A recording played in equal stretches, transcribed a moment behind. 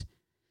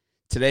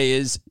Today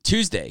is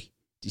Tuesday,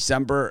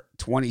 December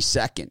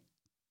 22nd,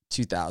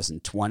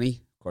 2020.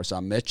 Of course,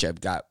 I'm Mitch.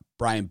 I've got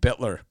Brian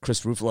Bitler,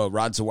 Chris Ruffalo,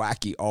 Rod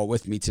Zawacki all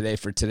with me today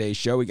for today's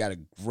show. We got a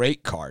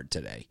great card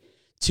today.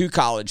 2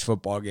 college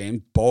football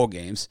games, bowl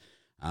games.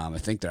 I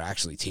think they're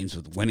actually teams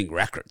with winning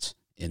records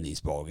in these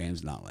bowl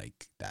games, not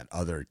like that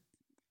other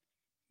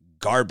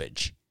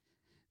garbage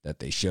that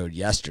they showed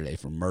yesterday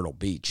from Myrtle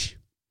Beach.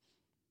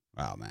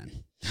 Wow,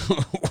 man.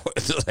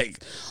 Like,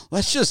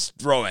 let's just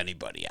throw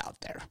anybody out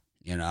there,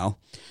 you know?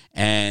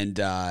 And,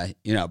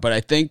 but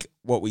I think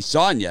what we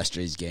saw in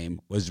yesterday's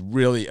game was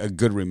really a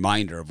good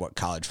reminder of what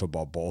college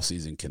football bowl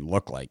season can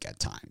look like at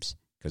times,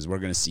 because we're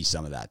going to see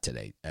some of that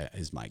today,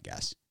 is my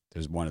guess.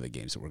 There's one of the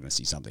games that we're going to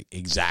see something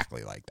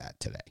exactly like that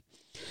today.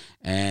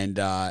 And,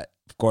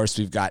 of course,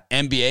 we've got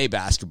NBA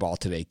basketball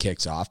today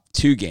kicks off,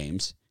 2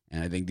 games.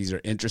 And I think these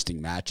are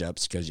interesting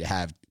matchups because you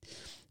have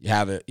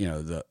it,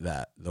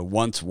 the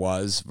once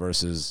was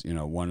versus,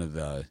 one of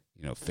the,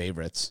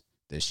 favorites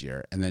this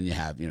year. And then you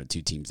have, 2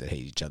 teams that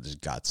hate each other's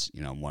guts.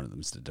 One of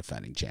them's the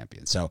defending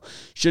champion. So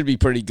should be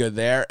pretty good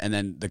there. And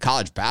then the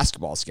college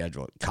basketball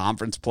schedule,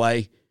 conference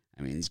play.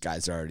 I mean, these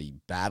guys are already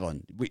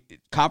battling.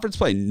 Conference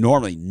play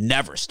normally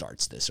never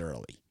starts this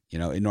early.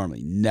 It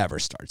normally never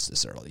starts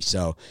this early.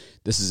 So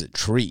this is a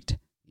treat,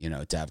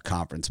 to have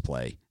conference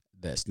play.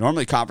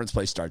 Normally conference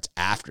play starts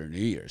after New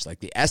Year's. Like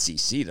the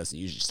SEC doesn't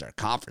usually start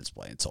conference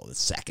play until the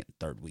 2nd,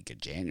 3rd week of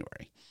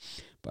January.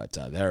 But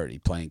they're already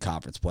playing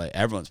conference play.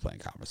 Everyone's playing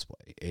conference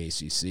play.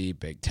 ACC,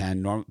 Big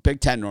Ten. Big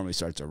Ten normally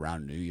starts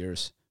around New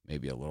Year's,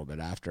 maybe a little bit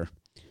after.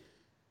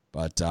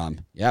 But,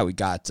 we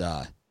got,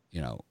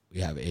 we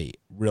have a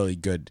really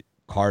good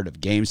card of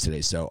games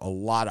today. So a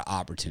lot of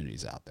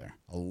opportunities out there.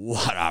 A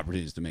lot of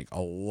opportunities to make a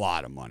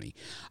lot of money.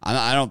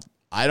 I don't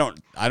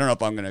know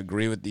if I'm going to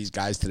agree with these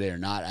guys today or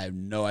not. I have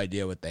no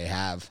idea what they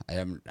have. I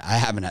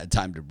haven't had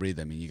time to breathe.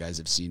 I mean, you guys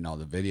have seen all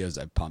the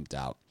videos I've pumped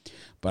out.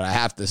 But I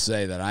have to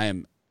say that I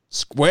am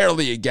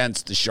squarely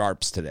against the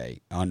Sharps today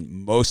on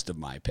most of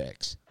my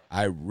picks.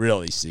 I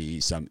really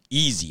see some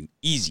easy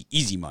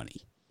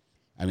money.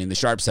 I mean, the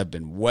Sharps have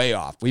been way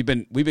off. We've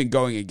been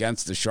going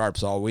against the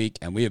Sharps all week,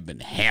 and we have been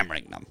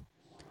hammering them.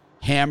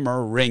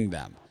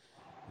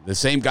 The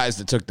same guys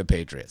that took the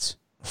Patriots,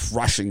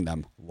 crushing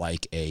them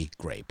like a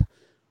grape.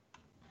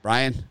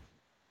 Brian,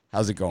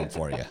 how's it going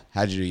for you?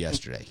 How'd you do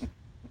yesterday?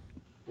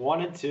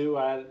 1 and 2.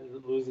 I had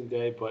a losing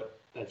day, but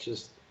that's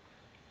just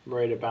I'm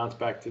ready to bounce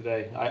back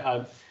today.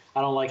 I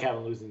don't like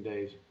having losing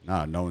days.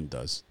 No one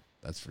does.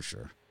 That's for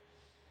sure.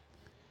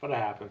 But it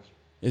happens.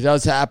 It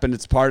does happen.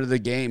 It's part of the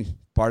game,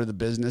 part of the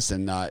business,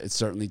 and it's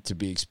certainly to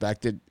be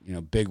expected.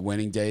 Big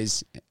winning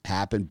days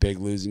happen, big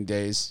losing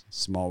days,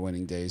 small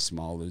winning days,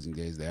 small losing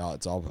days.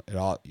 It's all.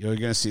 You're going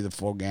to see the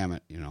full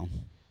gamut.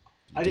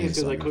 I think it's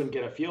because I couldn't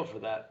get a feel for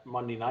that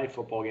Monday Night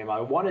Football game. I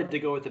wanted to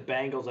go with the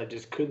Bengals. I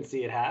just couldn't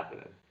see it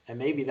happening. And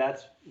maybe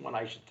that's when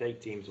I should take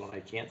teams, when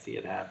I can't see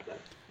it happening.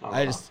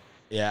 I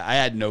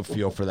had no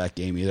feel for that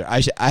game either.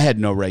 I had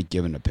no right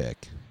giving a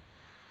pick.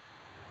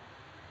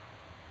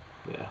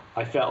 Yeah,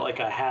 I felt like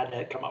I had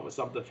to come up with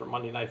something for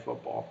Monday Night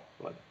Football.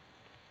 But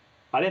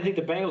I didn't think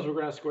the Bengals were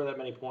going to score that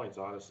many points,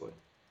 honestly.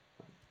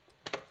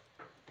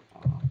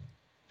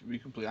 To be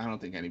complete, I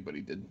don't think anybody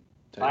did.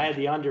 I had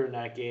the under in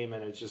that game,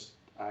 and it's just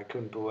I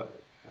couldn't believe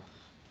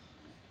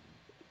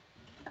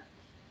it.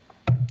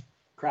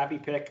 Crappy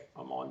pick.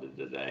 I'm on to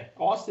today.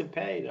 Austin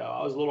Peay, though.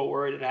 I was a little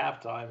worried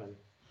at halftime, and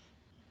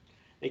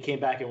they came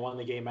back and won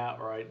the game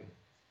outright.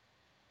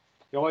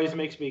 It always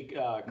makes me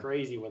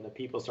crazy when the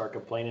people start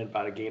complaining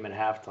about a game at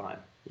halftime.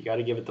 You got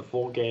to give it the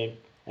full game,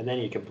 and then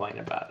you complain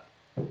about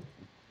it.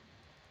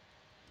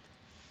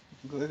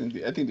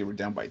 I think they were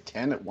down by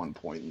 10 at one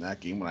point in that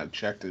game. When I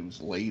checked, it was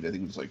late. I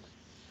think it was like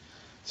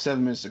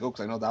 7 minutes ago,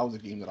 because I know that was a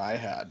game that I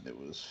had.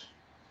 And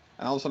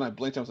all of a sudden I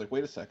blinked. I was like,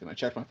 wait a second. I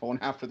checked my phone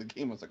after the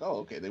game. I was like, oh,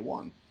 okay, they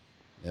won.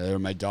 Yeah, they were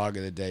my dog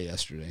of the day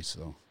yesterday,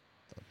 so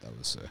I thought that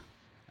was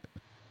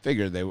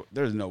figured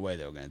there's no way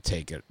they were going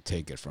to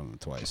take it from them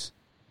twice.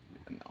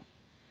 No.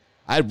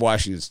 I had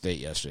Washington State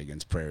yesterday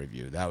against Prairie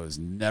View. That was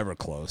never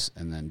close.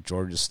 And then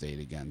Georgia State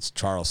against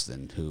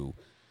Charleston, who,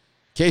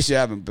 in case you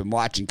haven't been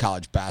watching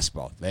college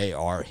basketball, they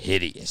are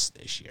hideous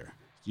this year.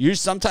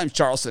 Sometimes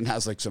Charleston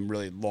has like some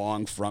really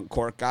long front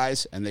court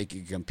guys, and they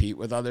can compete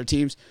with other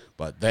teams,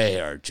 but they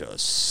are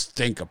just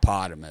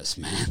stinkopotamus,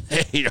 man.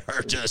 They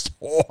are just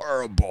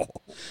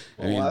horrible.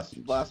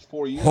 Last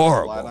 4 years,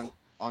 horrible.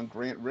 On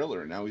Grant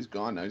Riller. Now he's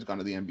gone. Now he's gone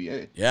to the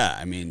NBA. Yeah,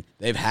 I mean,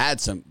 they've had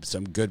some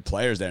good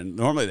players there.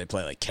 Normally they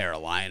play like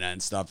Carolina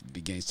and stuff at the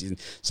beginning of the season.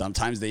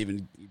 Sometimes they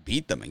even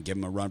beat them and give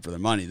them a run for their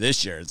money.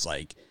 This year it's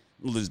like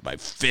lose by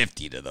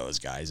 50 to those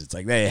guys. It's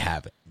like they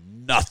have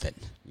nothing,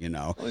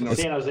 Well,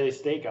 San Jose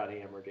State got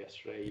hammered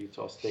yesterday.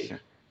 Utah State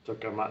took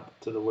them out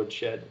to the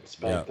woodshed,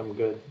 spanked them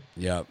good.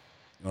 Yep.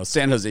 Well,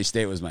 San Jose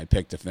State was my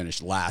pick to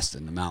finish last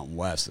in the Mountain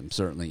West. I'm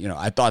certainly,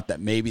 I thought that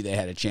maybe they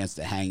had a chance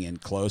to hang in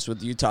close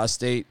with Utah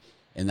State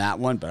in that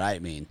one, but I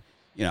mean,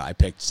 I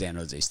picked San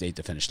Jose State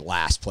to finish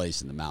last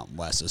place in the Mountain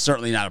West. So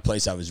certainly not a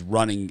place I was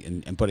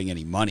running and putting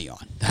any money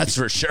on. That's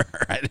for sure.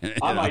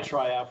 I might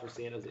try out for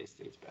San Jose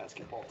State's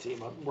basketball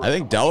team. I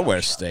think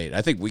Delaware State.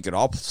 I think we could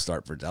all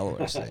start for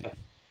Delaware State.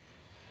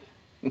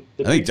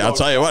 I'll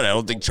tell you what, I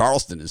don't think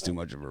Charleston is too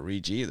much of a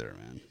reach either,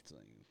 man. It's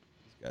like,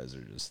 these guys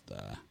are just.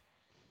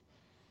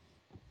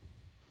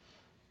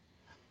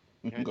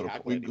 We can't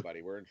tackle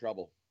anybody. We're in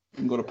trouble. You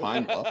can go to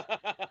Pine Bluff.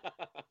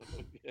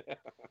 Yeah.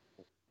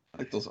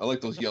 I like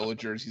those yellow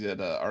jerseys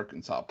at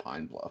Arkansas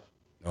Pine Bluff.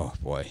 Oh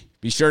boy!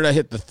 Be sure to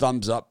hit the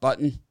thumbs up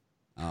button.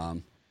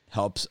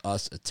 Helps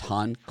us a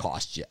ton.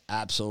 Costs you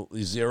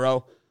absolutely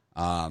zero.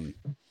 The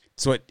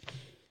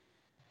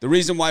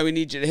reason why we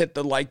need you to hit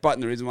the like button,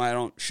 the reason why I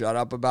don't shut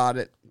up about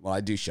it, well, I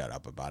do shut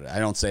up about it. I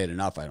don't say it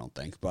enough, I don't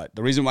think. But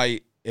the reason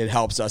why it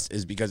helps us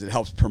is because it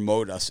helps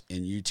promote us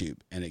in YouTube,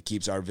 and it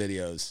keeps our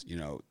videos,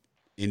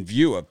 in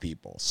view of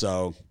people.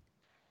 So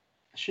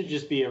it should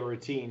just be a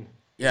routine.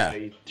 Yeah.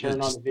 You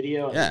turn on the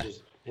video and you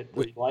just hit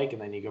the like,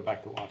 and then you go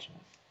back to watching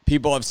it.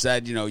 People have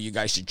said, you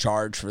guys should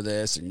charge for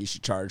this, and you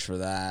should charge for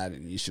that,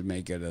 and you should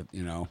make it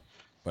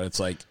but it's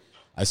like,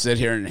 I sit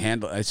here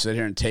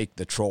and take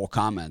the troll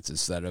comments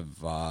instead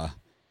of,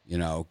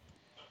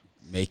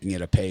 making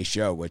it a pay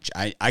show, which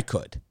I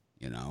could,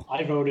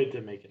 I voted to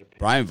make it a pay.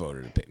 Brian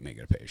voted to make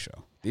it a pay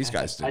show. These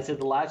guys did. I said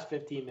the last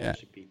 15 minutes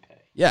should be pay.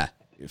 Yeah.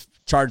 If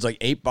charge like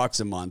 $8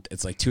 a month,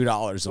 it's like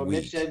 $2 a week.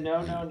 Mitch said, no,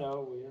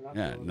 we're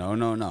not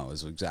doing no,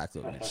 is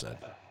exactly what Mitch said.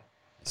 I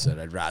said,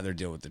 I'd rather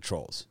deal with the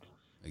trolls,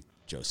 like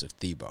Joseph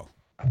Thibault.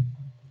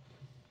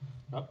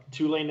 Oh,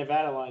 Tulane,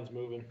 Nevada line's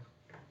moving.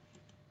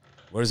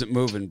 Where's it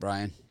moving,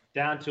 Brian?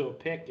 Down to a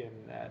pick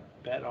at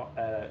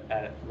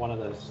one of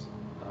those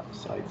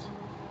sites.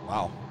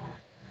 Wow.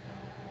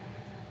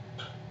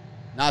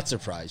 Not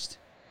surprised.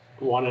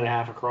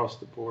 1.5 across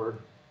the board.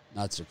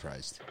 Not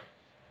surprised.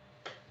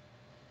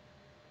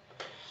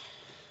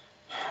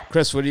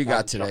 Chris, what do you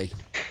got today?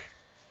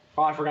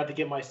 Oh, I forgot to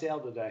get my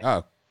sale today.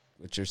 Oh,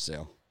 what's your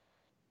sale?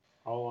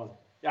 Hold on.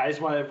 Yeah, I just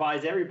want to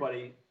advise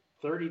everybody,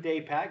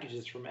 30-day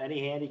packages from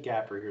any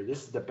handicapper here.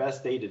 This is the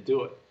best day to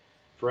do it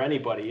for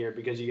anybody here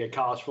because you get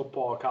college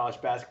football, college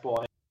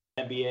basketball,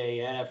 NBA,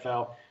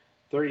 NFL,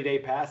 30-day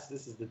pass.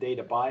 This is the day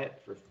to buy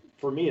it.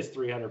 For me, it's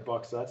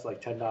 $300, so that's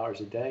like $10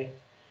 a day.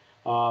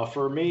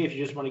 For me, if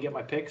you just want to get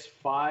my picks,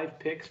 5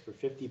 picks for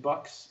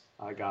 $50.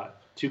 I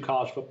got 2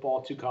 college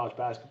football, 2 college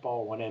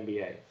basketball, 1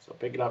 NBA. So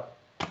pick it up,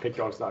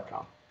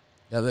 pickdogs.com.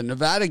 Yeah, the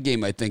Nevada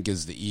game, I think,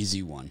 is the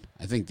easy one.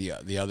 I think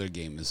the other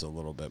game is a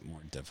little bit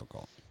more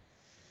difficult.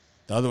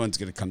 The other one's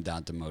going to come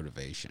down to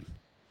motivation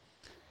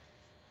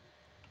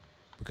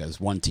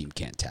because one team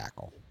can't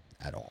tackle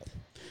at all.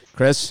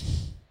 Chris?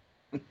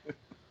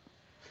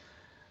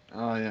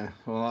 Oh, yeah.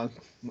 Well,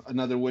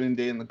 another winning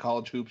day in the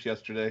college hoops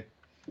yesterday.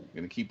 I'm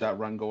going to keep that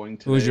run going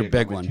today. Who was your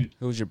big one?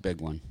 Who was your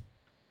big one?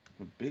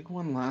 The big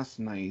one last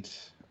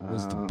night. Who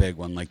was the big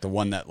one? Like the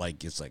one that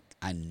is like,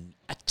 I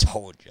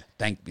told you.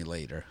 Thank me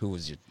later. Who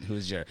was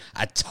your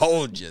I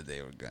told you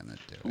they were going to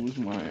do it. Who's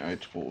my I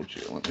told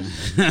you? Let me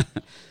see.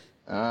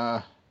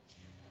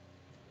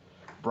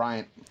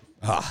 Bryant.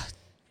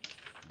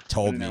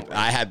 Told me. Right?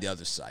 I had the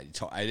other side.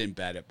 I didn't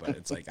bet it, but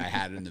it's like I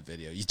had it in the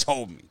video. You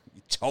told me.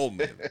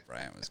 That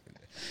Bryant was going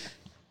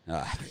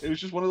to. It was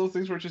just one of those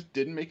things where it just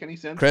didn't make any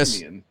sense Chris,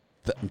 to me.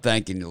 I'm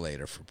thanking you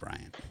later for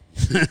Bryant.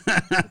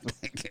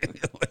 Thanking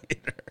you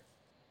later.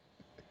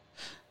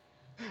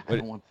 I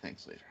don't want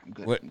thanks later. I'm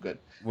good. I'm good.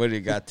 What do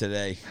you got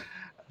today?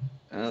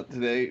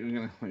 Today,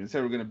 like I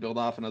said, we're gonna build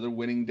off another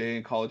winning day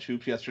in college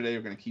hoops. Yesterday,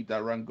 we're gonna keep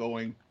that run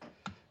going.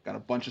 Got a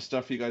bunch of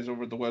stuff for you guys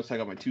over at the website. I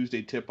got my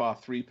Tuesday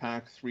tip-off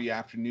 3-pack, 3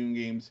 afternoon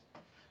games.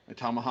 My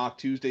Tomahawk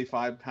Tuesday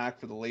 5-pack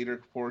for the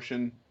later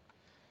portion.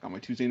 Got my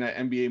Tuesday night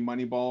NBA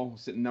Moneyball,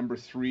 sitting number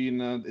 3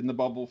 in the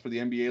bubble for the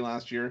NBA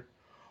last year.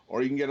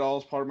 Or you can get it all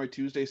as part of my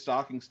Tuesday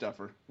stocking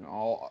stuffer.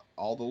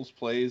 All those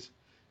plays,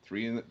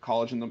 3 in the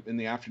college in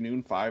the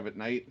afternoon, 5 at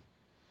night.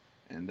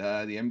 And the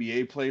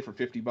NBA play for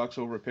 $50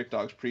 over at Pick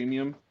Dogs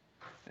Premium.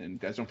 And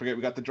guys, don't forget,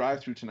 we got the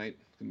drive-through tonight.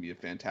 It's going to be a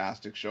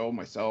fantastic show.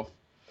 Myself,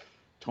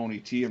 Tony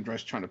T. I'm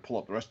just trying to pull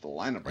up the rest of the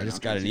lineup right now. I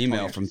just got an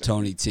email from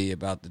Tony T.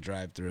 about the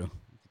drive-through. I can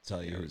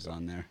tell you who's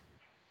on there.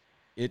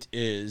 It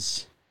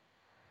is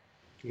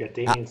you got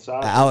Damian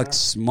Alex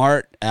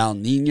Smart, Al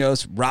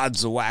Ninos, Rod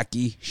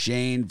Zawacki,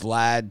 Shane,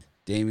 Vlad,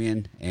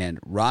 Damian, and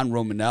Ron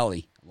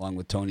Romanelli, along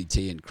with Tony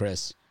T. and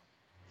Chris.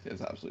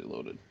 It's absolutely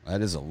loaded.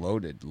 That is a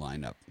loaded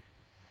lineup.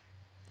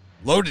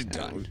 Loaded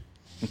gun.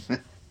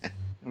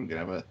 We're gonna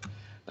have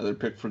another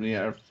pick from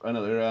the from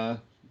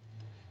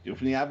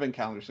the advent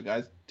calendar. So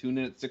guys, tune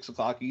in at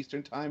 6:00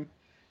 Eastern time.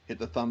 Hit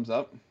the thumbs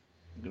up.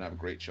 We're gonna have a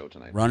great show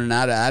tonight. Running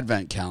out of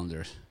advent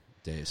calendar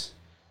days.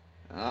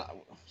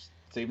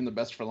 Saving the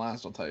best for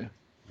last, I'll tell you.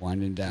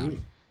 Winding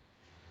down.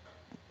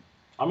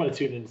 I'm gonna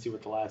tune in and see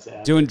what the last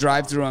ad. Doing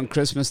drive-through on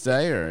Christmas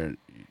Day or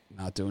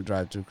not doing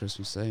drive-through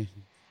Christmas Day?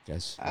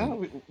 Guys,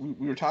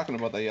 we were talking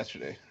about that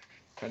yesterday.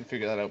 Trying to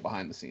figure that out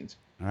behind the scenes.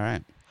 All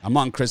right. I'm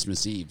on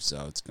Christmas Eve,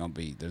 so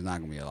there's not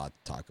gonna be a lot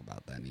to talk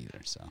about then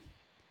either. So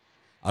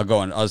I'll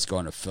just go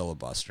on a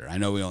filibuster. I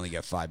know we only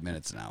get 5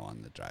 minutes now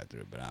on the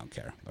drive-through, but I don't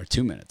care. Or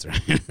 2 minutes,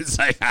 right? It's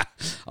like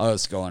I'll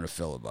just go on a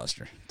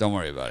filibuster. Don't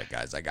worry about it,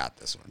 guys. I got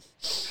this one.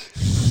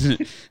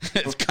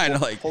 It's kind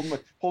of like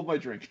hold my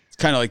drink. It's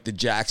kind of like the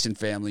Jackson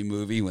Family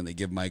movie when they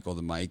give Michael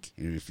the mic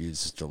and he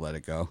refuses to let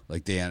it go.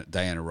 Like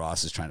Diana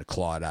Ross is trying to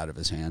claw it out of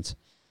his hands.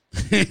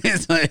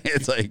 It's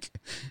like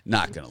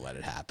not gonna let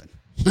it happen.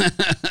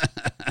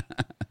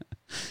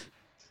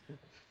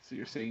 So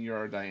you're saying you're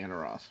our Diana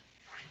Ross?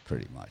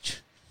 Pretty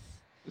much.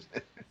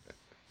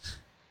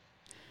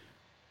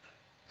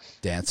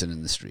 Dancing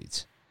in the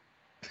streets.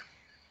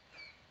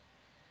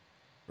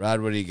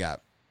 Rod, what do you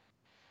got?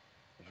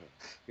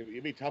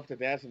 You'd be tough to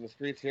dance in the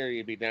streets here.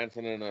 You'd be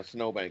dancing in a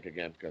snowbank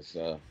again because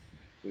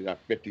we got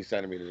 50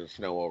 centimeters of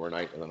snow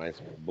overnight with a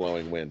nice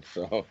blowing wind.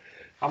 So,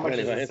 how much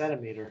is a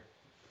centimeter?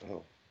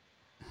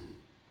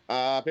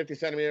 50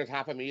 centimeters,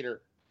 half a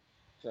meter.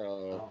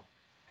 So,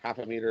 half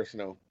a meter of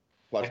snow.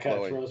 Plus that kind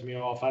of throws me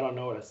off. I don't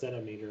know what a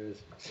centimeter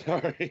is.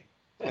 Sorry.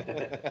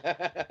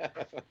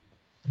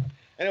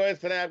 Anyways,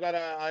 today I got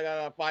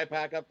a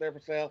 5-pack up there for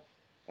sale.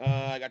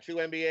 I got 2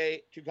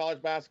 NBA, 2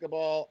 college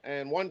basketball,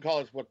 and 1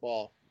 college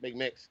football. Big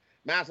mix.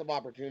 Massive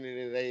opportunity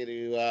today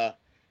to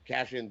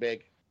cash in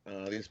big.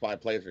 These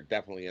 5 plays are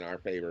definitely in our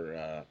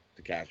favor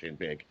to cash in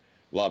big.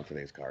 Love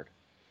today's card.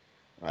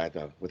 I had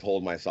to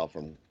withhold myself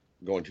from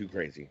going too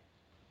crazy.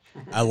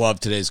 I love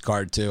today's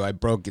card too. I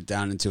broke it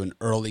down into an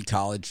early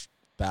college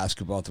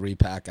basketball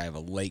 3-pack. I have a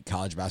late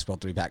college basketball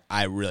 3-pack.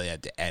 I really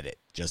had to edit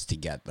just to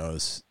get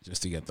those.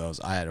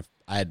 I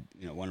had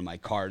one of my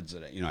cards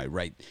that I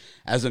write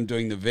as I'm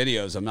doing the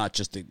videos. I'm not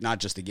just the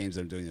games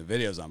that I'm doing the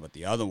videos on, but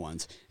the other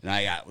ones. And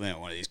I got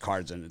one of these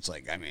cards, and it's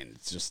like, I mean,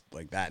 it's just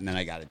like that. And then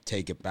I got to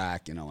take it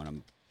back, when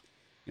I'm,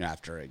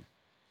 after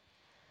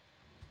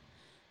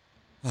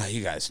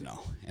you guys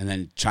know, and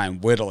then try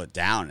and whittle it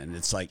down. And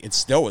it's like it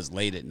still was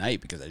late at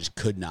night because I just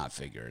could not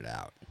figure it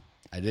out.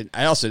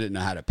 I also didn't know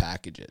how to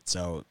package it,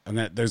 so I'm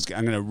gonna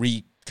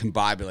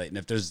recombobulate, and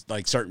if there's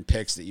like certain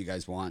picks that you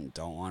guys want and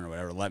don't want or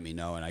whatever, let me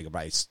know, and I could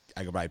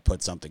probably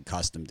put something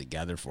custom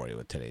together for you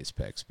with today's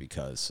picks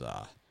because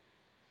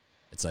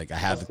it's like I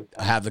have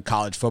the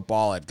college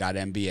football, I've got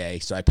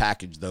NBA, so I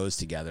packaged those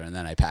together, and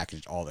then I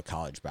packaged all the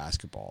college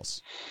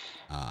basketballs.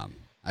 I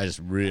just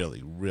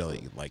really,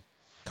 really like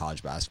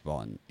college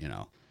basketball, and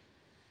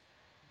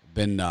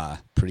been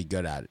pretty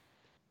good at it.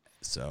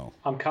 So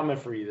I'm coming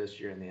for you this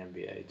year in the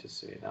NBA, just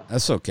so you know.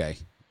 That's okay.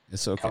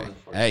 It's okay.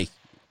 Hey,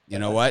 you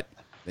know what?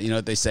 You know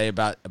what they say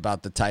about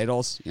the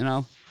titles?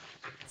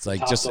 It's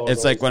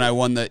like when I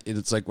won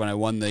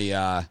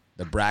the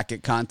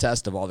bracket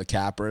contest of all the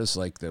cappers,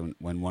 like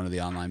when one of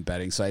the online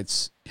betting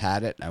sites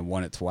had it. I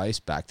won it twice,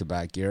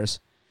 back-to-back years.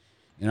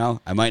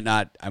 I might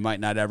not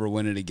ever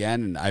win it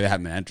again, and I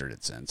haven't entered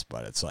it since.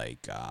 But it's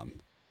like,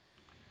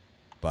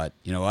 but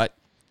you know what?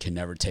 Can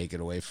never take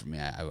it away from me.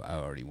 I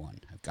already won.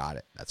 I've got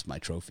it. That's my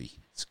trophy.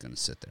 It's gonna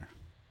sit there.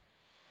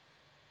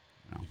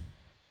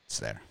 It's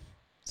there.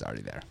 It's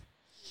already there.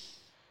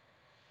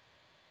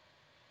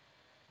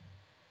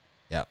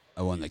 Yeah,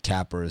 I won the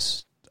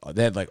cappers.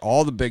 They had like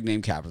all the big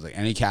name cappers, like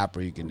any capper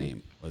you can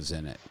name was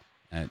in it,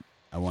 and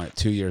I won it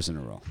 2 years in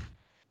a row.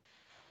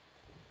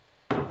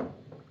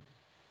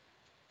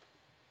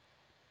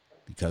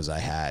 Because I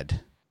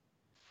had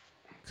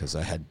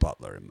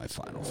Butler in my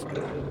Final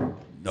Four.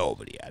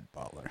 Nobody had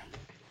Butler.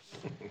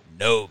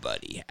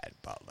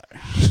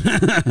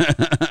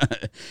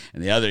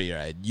 And the other year,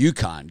 I had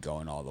UConn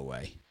going all the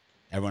way.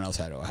 Everyone else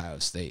had Ohio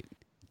State.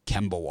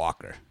 Kemba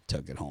Walker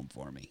took it home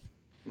for me.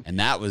 And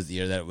that was the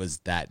year that it was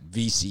that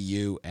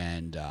VCU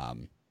and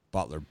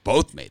Butler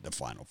both made the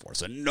Final Four.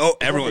 So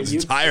everyone's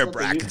entire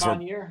brackets were.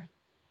 Year?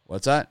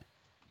 What's that?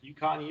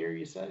 UConn year,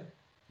 you said?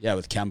 Yeah,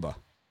 with Kemba.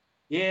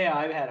 Yeah,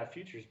 I had a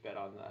futures bet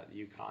on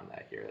the UConn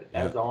that year.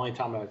 That was the only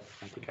time I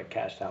think I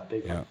cashed out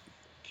big on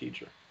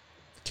future.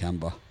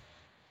 Kemba.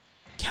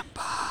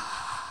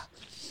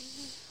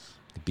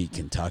 They beat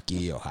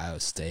Kentucky, Ohio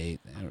State.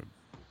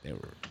 They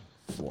were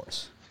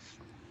force.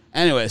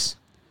 Anyways,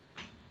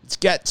 let's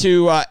get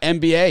to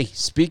NBA.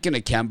 Speaking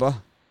of Kemba,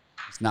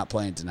 he's not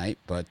playing tonight,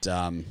 but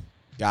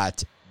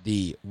got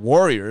the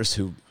Warriors,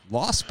 who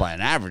lost by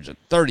an average of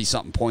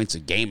 30-something points a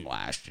game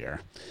last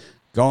year,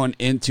 going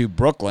into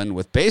Brooklyn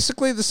with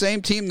basically the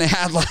same team they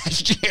had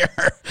last year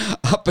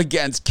up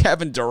against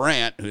Kevin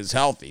Durant, who's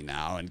healthy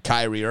now, and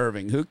Kyrie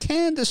Irving, who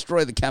can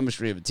destroy the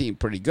chemistry of a team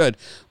pretty good,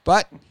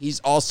 but he's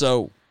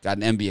also got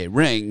an NBA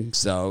ring,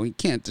 so he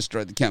can't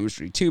destroy the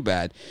chemistry too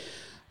bad.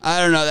 I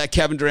don't know. That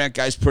Kevin Durant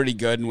guy's pretty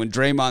good, and when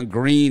Draymond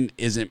Green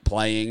isn't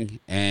playing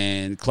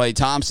and Klay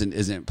Thompson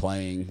isn't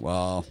playing,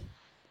 well,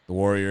 the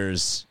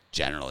Warriors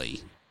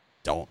generally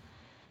don't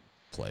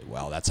play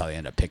well. That's how they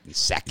end up picking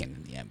second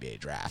in the NBA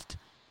draft.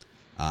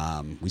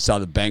 We saw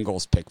the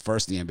Bengals pick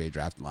first in the NBA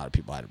draft, and a lot of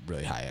people had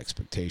really high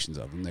expectations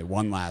of them. They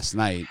won last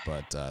night,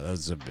 but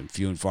those have been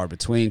few and far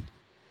between.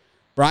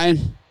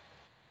 Brian,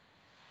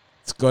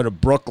 let's go to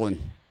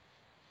Brooklyn.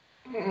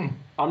 I'm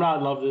not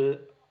in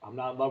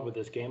love with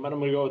this game, but I'm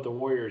going to go with the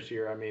Warriors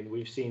here. I mean,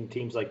 we've seen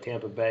teams like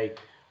Tampa Bay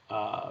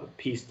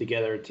piece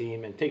together a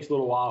team, and it takes a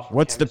little while. For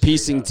What's the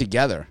piecing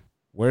together?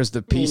 Where's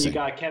the piecing? You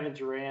got Kevin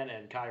Durant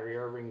and Kyrie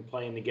Irving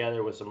playing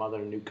together with some other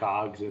new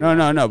cogs.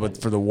 No. But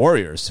for the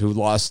Warriors, who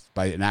lost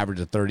by an average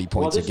of 30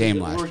 points a game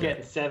last year. We're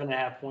getting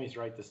 7.5 points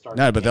right to start.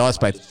 No, but they lost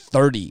by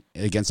 30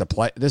 against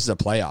This is a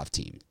playoff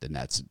team. The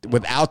Nets,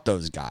 without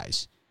those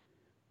guys,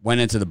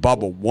 went into the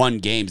bubble, won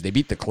games. They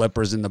beat the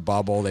Clippers in the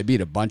bubble. They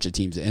beat a bunch of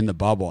teams in the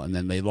bubble, and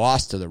then they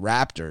lost to the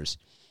Raptors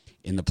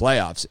in the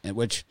playoffs,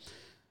 which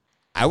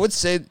I would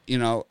say,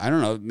 I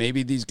don't know,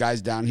 maybe these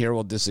guys down here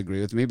will disagree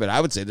with me, but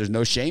I would say there's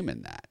no shame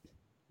in that,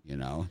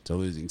 to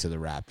losing to the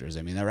Raptors.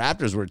 I mean, the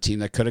Raptors were a team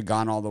that could have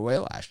gone all the way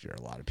last year,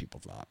 a lot of people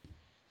thought.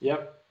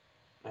 Yep.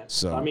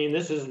 So I mean,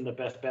 this isn't the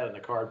best bet in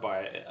the card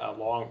by a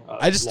long.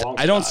 I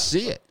don't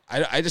see it.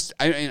 I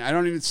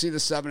don't even see the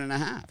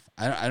 7.5.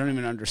 I don't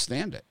even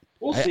understand it.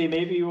 We'll see.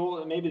 Maybe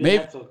the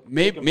Nets will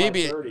take them by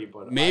 30,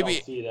 but I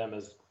don't see them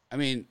as. I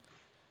mean,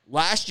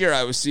 last year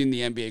I was seeing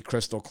the NBA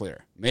crystal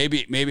clear.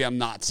 Maybe I'm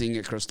not seeing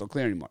it crystal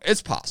clear anymore.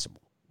 It's possible,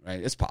 right?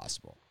 It's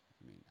possible.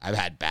 I mean, I've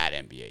had bad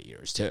NBA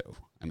years too.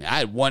 I mean, I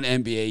had one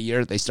NBA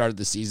year. They started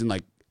the season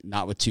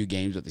not with 2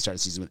 games, but they started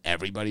the season with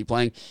everybody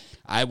playing.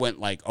 I went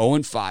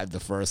 0-5 the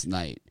first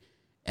night,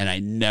 and I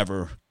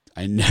never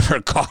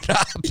caught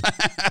up.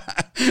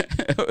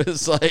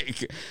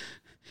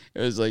 It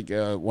was like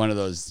one of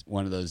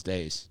those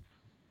days.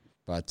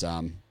 But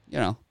tonight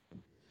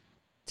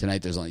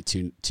there's only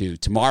two.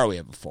 Tomorrow we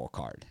have a full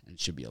card, and it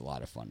should be a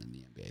lot of fun in the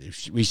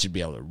NBA. We should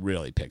be able to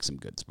really pick some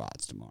good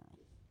spots tomorrow.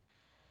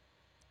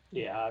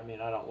 Yeah, I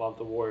mean, I don't love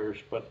the Warriors,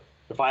 but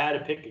if I had to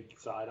pick a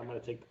side, I'm going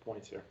to take the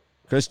points here.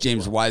 Chris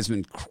James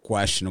Wiseman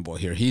questionable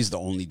here. He's the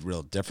only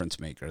real difference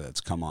maker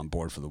that's come on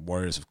board for the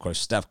Warriors. Of course,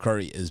 Steph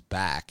Curry is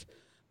back,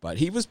 but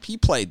he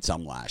played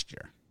some last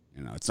year.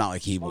 It's not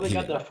like he. Well, they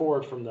got that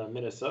forward from the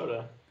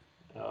Minnesota,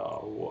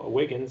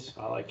 Wiggins.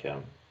 I like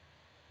him.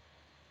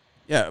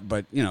 Yeah,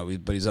 but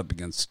he's up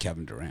against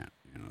Kevin Durant.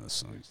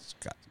 So he's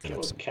got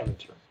Kevin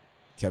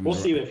Durant. We'll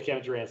see if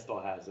Kevin Durant still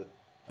has it.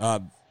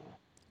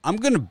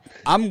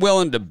 I'm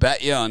willing to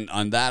bet you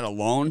on that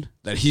alone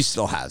that he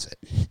still has it.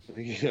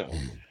 Yeah.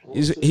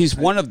 He's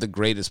one of the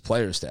greatest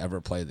players to ever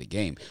play the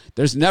game.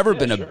 There's never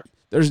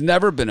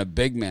been a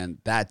big man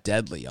that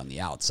deadly on the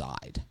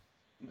outside.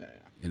 Yeah.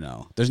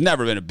 There's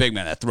never been a big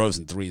man that throws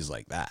in threes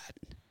like that.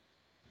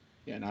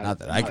 Yeah, not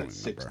that I can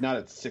remember. Not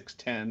at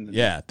 6'10".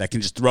 Yeah, that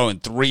can just throw in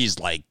threes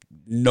like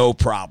no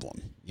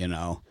problem.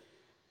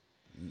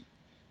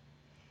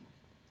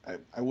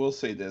 I will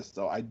say this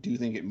though. I do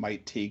think it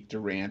might take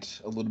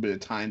Durant a little bit of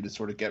time to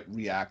sort of get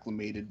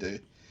reacclimated to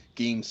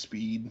game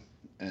speed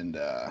and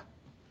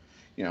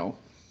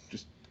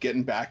just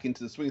getting back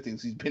into the swing of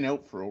things. He's been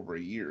out for over a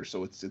year,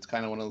 so it's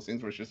kind of one of those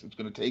things where it's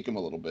going to take him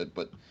a little bit.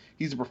 But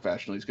he's a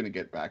professional. He's going to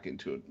get back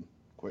into it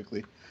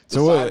quickly.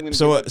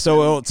 So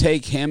it'll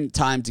take him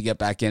time to get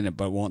back in it,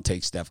 but it won't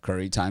take Steph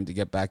Curry time to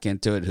get back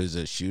into it, who's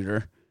a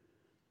shooter.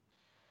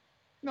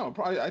 No,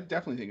 probably. I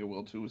definitely think it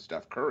will too with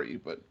Steph Curry.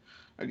 But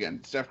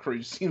again, Steph Curry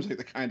just seems like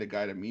the kind of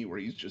guy to me where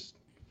he's just,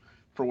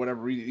 for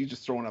whatever reason, he's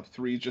just throwing up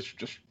threes just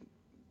because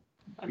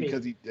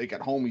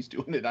at home he's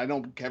doing it. I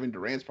know Kevin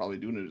Durant's probably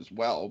doing it as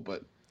well,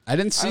 but I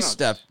didn't see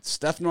Steph.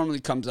 Steph normally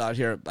comes out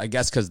here, I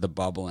guess, because the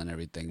bubble and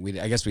everything.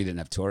 I guess we didn't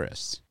have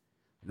tourists.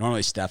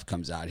 Normally, Steph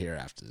comes out here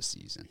after the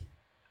season.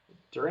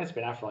 Durant's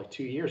been out for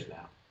 2 years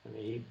now. I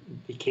mean,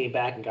 he came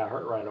back and got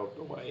hurt right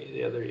away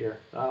the other year.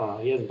 I don't know.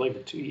 He hasn't played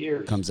for 2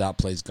 years. Comes out,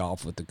 plays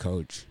golf with the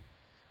coach.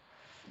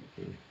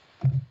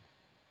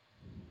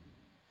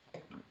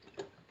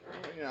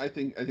 Yeah, I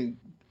think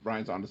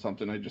Brian's onto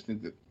something. I just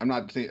think that I'm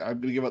going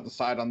to give out the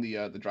side on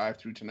the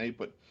drive-through tonight,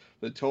 but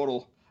the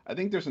total, I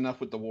think there's enough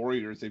with the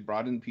Warriors. They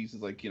brought in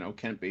pieces like,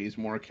 Kent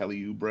Bazemore,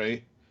 Kelly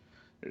Oubre.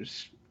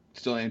 There's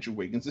still Andrew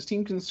Wiggins. This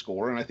team can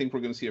score, and I think we're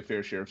going to see a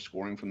fair share of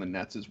scoring from the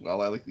Nets as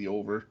well. I like the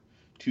over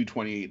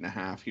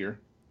 228.5 here.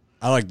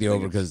 I like the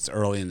over because it's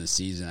early in the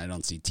season. I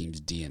don't see teams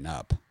D'ing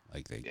up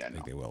like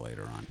they will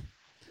later on.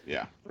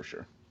 Yeah, for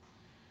sure.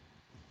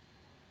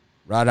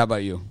 Rod, how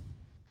about you?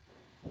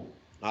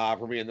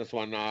 For me in this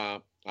one,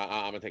 I'm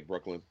going to take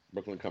Brooklyn.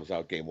 Brooklyn comes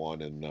out game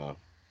one and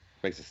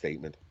makes a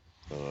statement.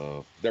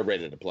 They're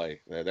ready to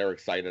play. They're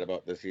excited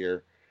about this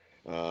year.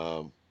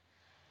 The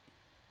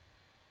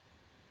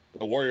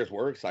Warriors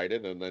were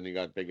excited, and then you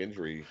got big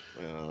injury.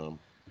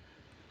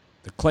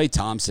 The Klay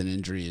Thompson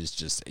injury is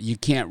just, you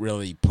can't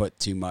really put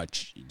too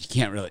much. You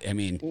can't really,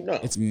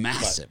 it's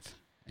massive.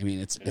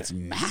 It's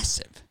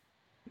massive.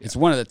 Yeah. It's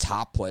one of the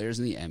top players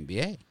in the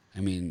NBA.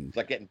 It's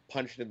like getting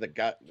punched in the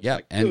gut. It's yeah,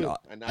 like, and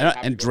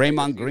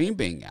Draymond Green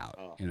being out.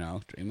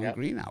 Draymond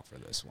Green out for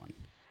this one.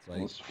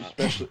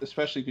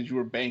 Especially because you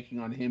were banking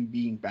on him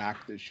being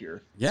back this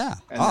year. Yeah,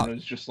 and then it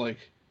was just like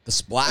the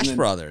Splash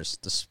Brothers.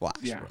 The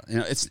Splash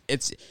Brothers.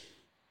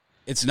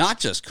 It's not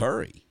just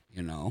Curry.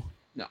 No.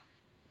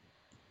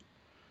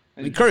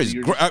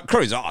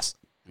 Curry's awesome.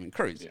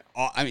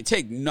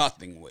 Take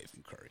nothing away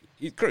from Curry.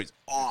 Curry's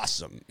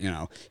awesome.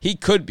 He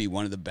could be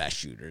one of the best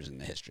shooters in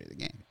the history of the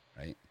game.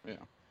 Right? Yeah.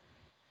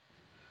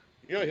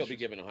 He'll be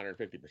given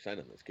 150%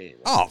 in this game.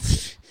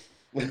 Right?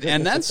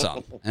 And then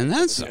some. And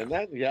then some. And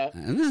then, yeah.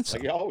 And then some.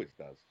 Like he always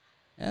does.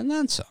 And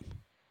then some.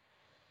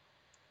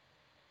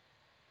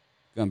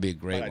 Going to be a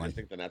great But I one. just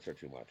think the Nets are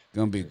too much.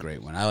 Going to be a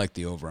great one. I like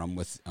the over. I'm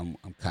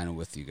kind of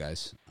with you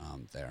guys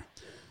there.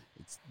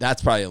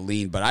 That's probably a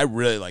lean, but I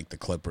really like the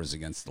Clippers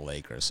against the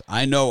Lakers.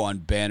 I know on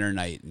banner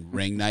night and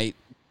ring night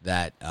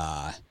that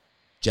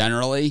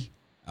generally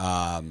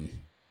on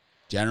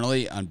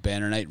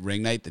banner night,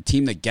 ring night, the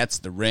team that gets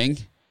the ring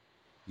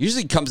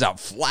usually comes out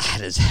flat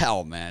as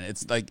hell, man.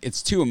 It's like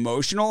it's too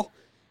emotional,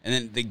 and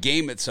then the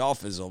game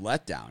itself is a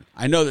letdown.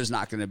 I know there's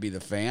not going to be the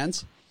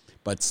fans,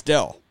 but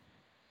still,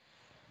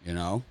 you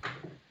know.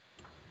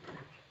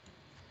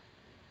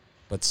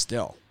 But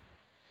still,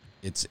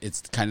 it's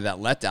kind of that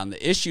letdown.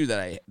 The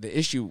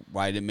issue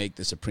why I didn't make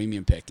this a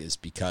premium pick is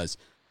because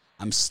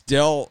I'm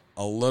still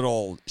a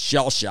little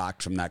shell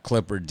shocked from that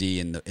Clipper D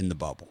in the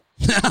bubble.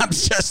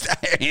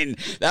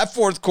 That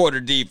fourth quarter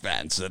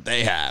defense that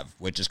they have,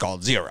 which is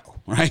called zero,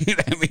 right?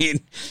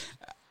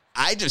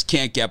 I just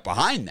can't get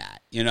behind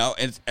that, you know.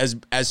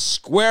 As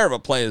square of a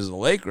play as the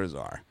Lakers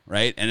are,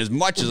 right? And as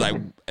much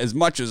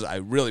as I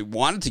really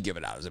wanted to give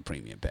it out as a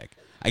premium pick,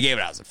 I gave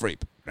it out as a free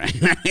pick, right?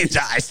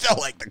 I still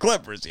like the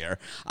Clippers here.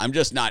 I'm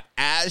just not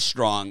as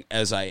strong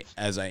as I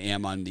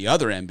am on the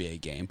other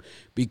NBA game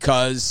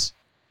because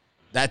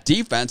that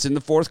defense in the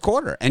fourth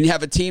quarter, and you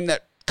have a team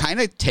that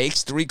kind of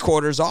takes 3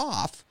 quarters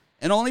off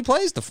and only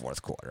plays the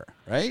fourth quarter,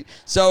 right?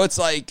 So it's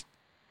like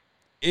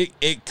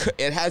it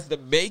has the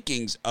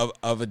makings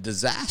of a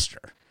disaster.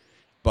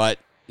 But,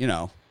 you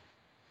know,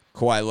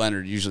 Kawhi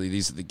Leonard, usually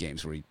these are the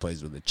games where he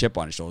plays with a chip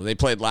on his shoulder. They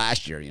played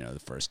last year, you know, the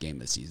first game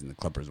of the season. The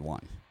Clippers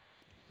won.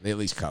 They at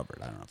least covered.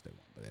 I don't know if they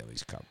won, but they at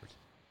least covered.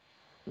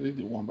 I think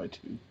they won by 2.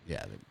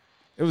 Yeah,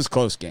 it was a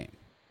close game.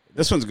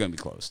 This one's going to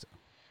be close, though.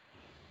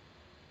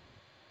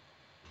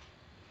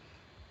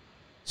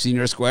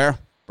 Senior Square,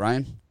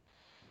 Brian?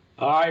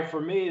 All right, for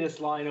me, this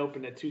line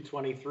opened at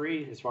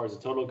 223. As far as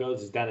the total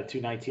goes, it's down to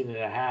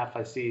 219.5.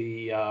 I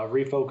see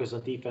refocus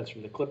on defense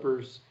from the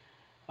Clippers.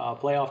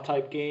 Playoff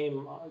type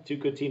game. 2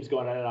 good teams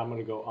going at it. I'm going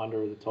to go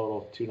under the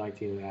total,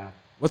 219.5.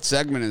 What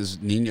segment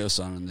is Ninos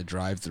on in the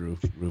drive-through,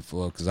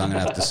 Ruffalo? Because I'm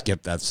going to have to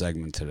skip that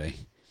segment today.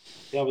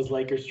 That was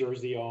Lakers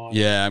jersey on.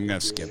 Yeah, I'm going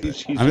to skip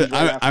it.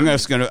 I'm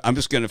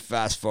just going to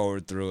fast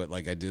forward through it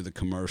like I do the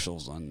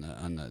commercials on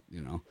the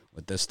you know,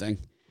 with this thing.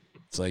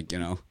 It's like, you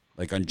know,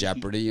 like on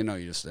Jeopardy, you know,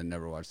 I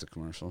never watch the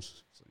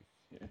commercials. It's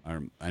like,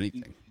 or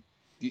anything.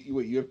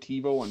 You have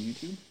TiVo on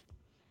YouTube?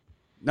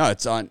 No,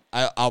 it's on.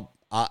 I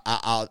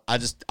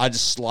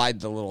just slide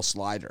the little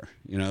slider,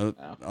 you know,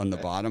 on the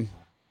bottom.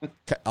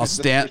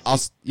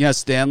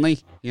 Stanley.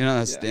 You know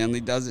how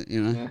Stanley does it.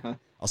 You know,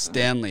 I'll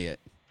Stanley it.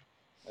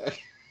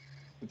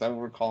 Is that what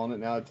we're calling it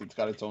now? It's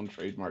got its own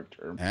trademark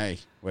term. Hey,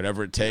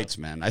 whatever it takes,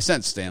 man. I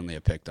sent Stanley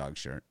a Pick Dog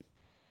shirt.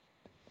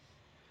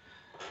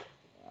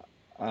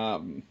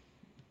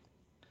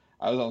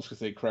 I was almost going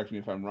to say, correct me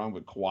if I'm wrong,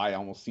 but Kawhi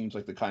almost seems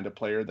like the kind of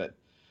player that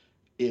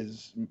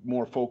is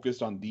more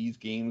focused on these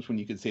games when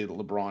you could say that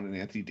LeBron and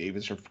Anthony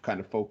Davis are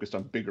kind of focused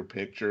on bigger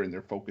picture and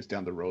they're focused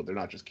down the road. They're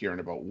not just caring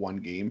about one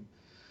game.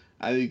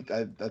 I think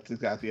that's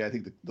exactly. I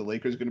think the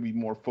Lakers are going to be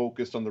more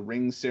focused on the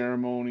ring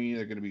ceremony.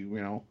 They're going to be,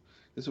 you know,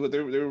 this is what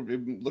they're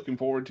looking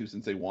forward to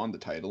since they won the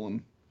title,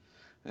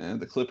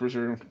 and the Clippers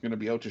are going to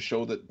be out to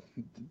show that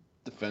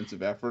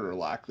defensive effort or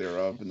lack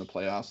thereof in the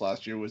playoffs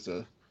last year was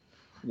a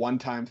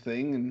one-time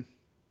thing, and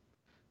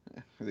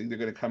I think they're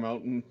going to come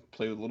out and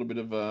play with a little bit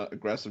of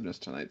aggressiveness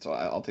tonight. So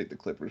I'll take the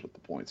Clippers with the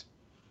points.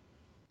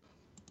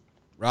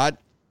 Rod?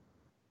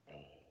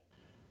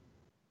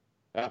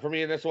 For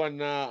me in this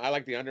one, I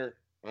like the under.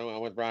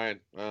 I'm with Brian.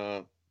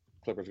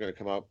 Clippers going to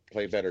come out,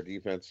 play better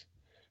defense.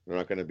 They're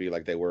not going to be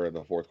like they were in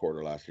the fourth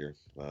quarter last year.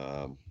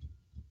 They're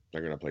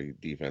going to play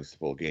defense the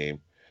full game.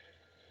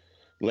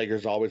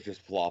 Lakers always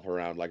just flop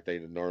around like they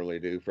normally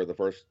do for the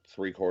first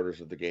 3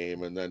 quarters of the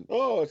game, and then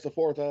it's the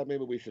fourth.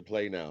 Maybe we should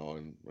play now,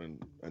 and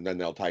then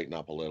they'll tighten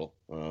up a little.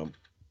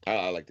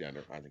 I like the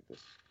under. I think this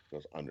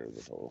goes under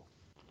the total.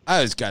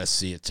 I just got to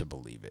see it to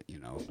believe it. You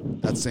know,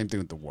 that's the same thing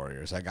with the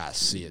Warriors. I got to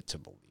see it to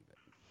believe it.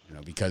 You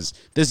know, because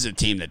this is a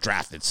team that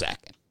drafted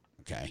second.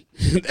 Okay,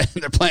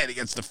 they're playing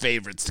against the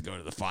favorites to go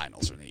to the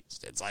finals in the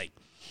East. It's like,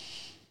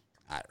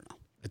 I don't know.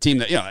 A team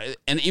that, you know,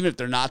 and even if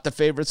they're not the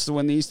favorites to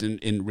win the East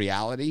in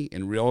reality,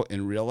 in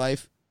real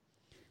life,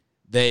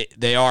 they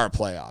are a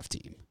playoff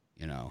team.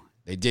 You know,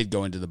 they did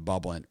go into the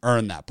bubble and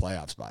earn that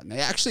playoff spot. And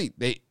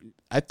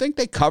I think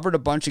they covered a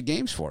bunch of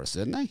games for us,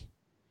 didn't they?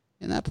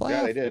 In that playoff?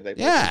 Yeah, they did. They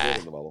yeah. did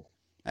in the bubble.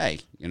 Hey,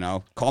 you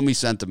know, call me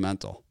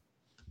sentimental.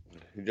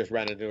 You just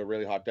ran into a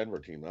really hot Denver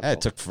team. Hey,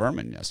 it took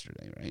Furman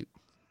yesterday, right?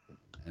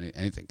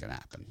 Anything can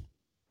happen.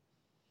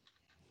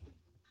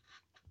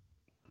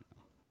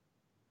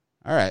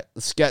 All right,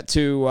 let's get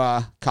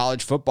to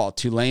college football.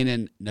 Tulane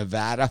and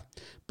Nevada.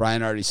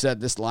 Brian already said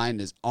this line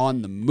is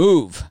on the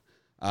move.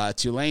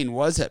 Tulane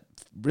was a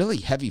really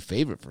heavy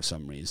favorite for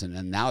some reason,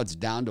 and now it's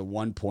down to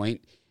 1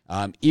 point.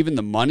 Even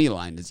the money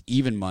line is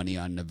even money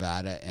on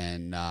Nevada,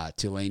 and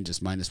Tulane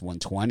just minus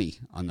 120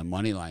 on the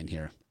money line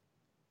here.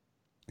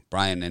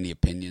 Brian, any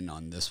opinion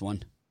on this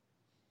one?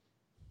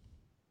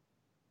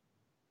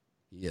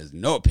 He has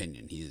no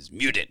opinion. He is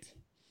muted.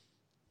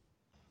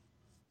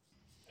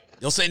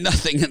 You'll say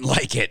nothing and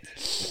like it.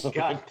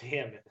 God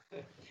damn it.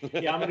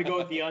 Yeah, I'm going to go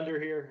with the under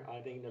here. I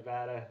think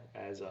Nevada,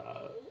 as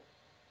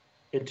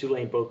in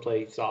Tulane, both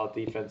play solid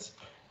defense.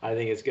 I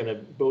think it's going to,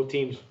 both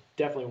teams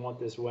definitely want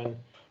this win.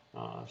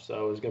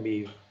 So it's going to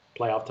be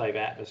playoff type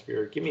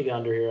atmosphere. Give me the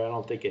under here. I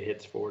don't think it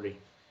hits 40.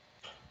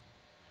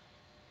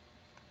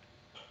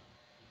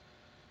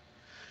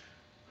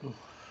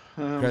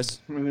 Chris?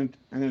 I'm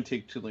gonna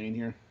take Tulane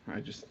here. I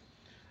just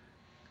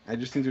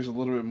think there's a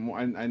little bit more.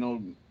 I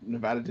know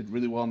Nevada did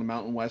really well in the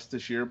Mountain West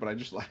this year, but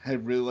I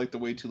really like the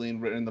way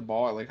Tulane ran the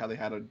ball. I like how they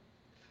had a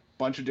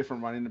bunch of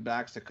different running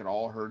backs that could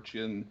all hurt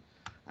you, and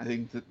I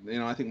think that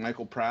I think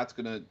Michael Pratt's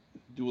gonna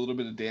do a little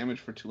bit of damage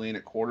for Tulane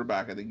at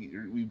quarterback. I think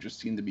we've just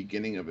seen the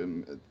beginning of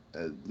him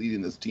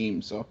leading this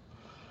team, so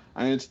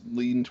I think it's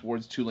leading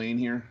towards Tulane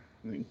here.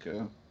 I think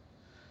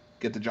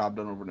get the job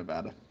done over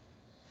Nevada.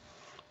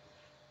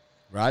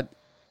 Rod?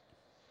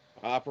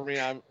 For me,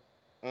 I'm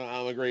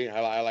agree.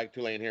 I like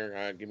Tulane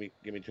here. Give me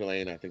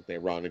Tulane. I think they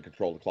run and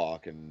control the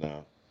clock, and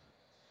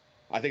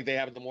I think they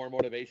have the more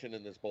motivation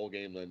in this bowl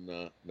game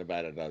than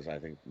Nevada does. I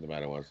think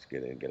Nevada wants to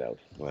get in, get out.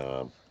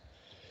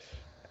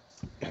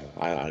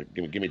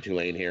 Give me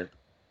Tulane here.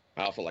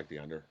 I also like the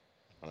under.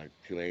 I like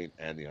Tulane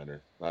and the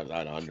under.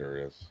 That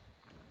under is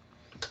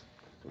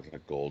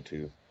like gold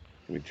too.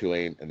 Give me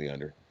Tulane and the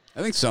under.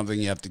 I think something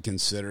you have to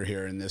consider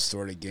here in this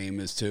sort of game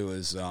is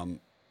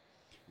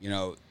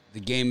the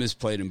game is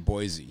played in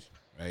Boise,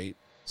 right?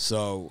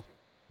 So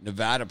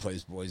Nevada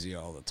plays Boise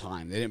all the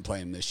time. They didn't play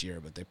them this year,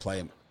 but they play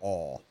them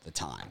all the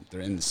time. They're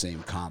in the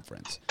same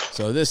conference.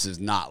 So this is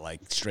not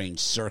like strange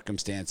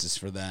circumstances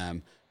for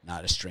them,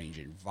 not a strange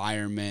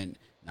environment,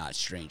 not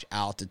strange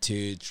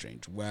altitude,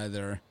 strange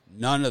weather,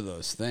 none of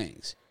those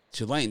things.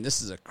 Tulane,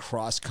 this is a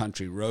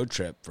cross-country road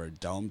trip for a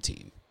dome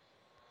team,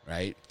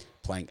 right?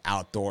 Playing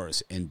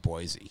outdoors in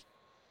Boise.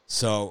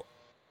 So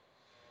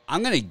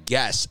I'm going to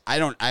guess, I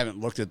haven't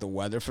looked at the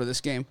weather for this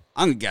game.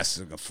 I'm going to guess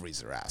they're going to freeze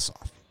their ass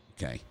off,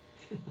 okay?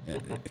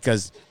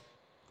 Because,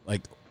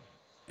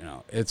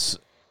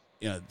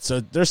 so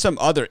there's some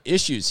other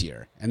issues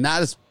here, and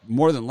that is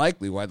more than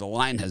likely why the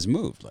line has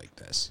moved like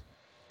this.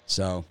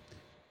 So,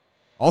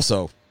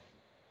 also,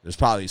 there's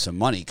probably some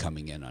money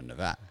coming in on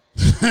Nevada.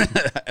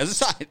 As a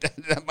side,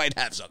 that might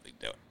have something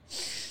to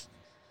it.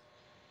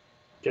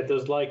 Get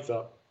those likes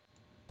up.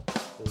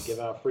 And give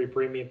out a free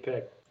premium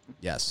pick.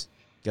 Yes.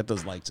 Get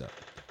those likes up.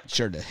 Be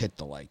sure to hit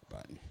the like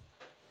button.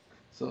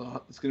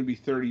 So it's going to be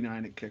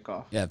 39 at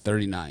kickoff. Yeah,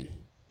 39.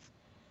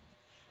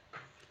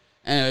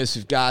 Anyways,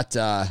 we've got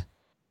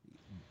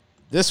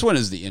this one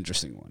is the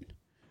interesting one.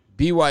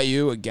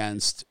 BYU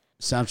against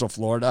Central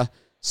Florida.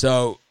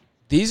 So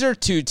these are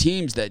two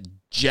teams that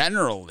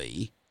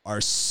generally are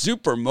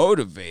super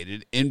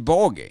motivated in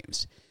bowl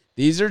games.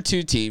 These are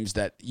two teams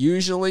that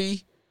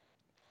usually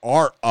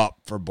are up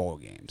for bowl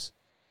games.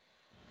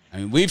 I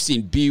mean, we've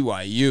seen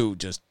BYU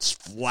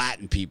just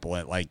flatten people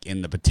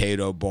in the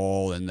Potato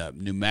Bowl, in the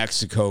New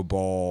Mexico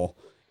Bowl,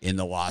 in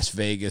the Las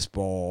Vegas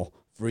Bowl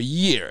for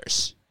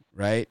years,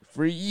 right?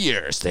 For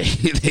years they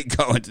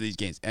go into these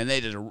games, and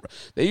they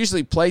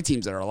usually play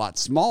teams that are a lot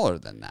smaller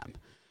than them.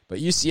 But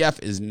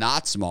UCF is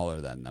not smaller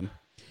than them.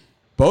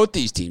 Both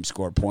these teams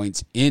score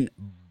points in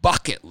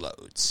bucket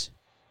loads,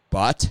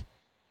 but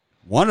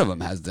one of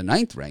them has the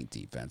 9th ranked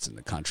defense in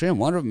the country, and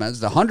one of them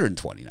has the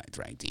 129th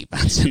ranked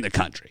defense in the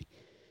country.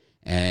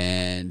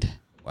 And,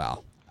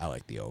 wow, I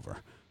like the over.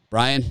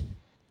 Brian,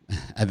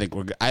 I think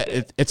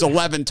it's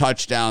 11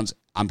 touchdowns.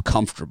 I'm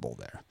comfortable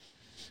there.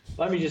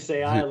 Let me just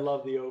say I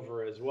love the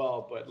over as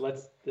well, but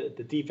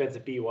the defense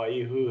at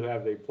BYU, who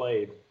have they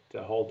played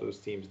to hold those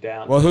teams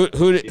down? Well,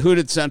 who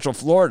did Central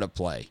Florida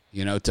play,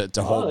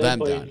 to hold them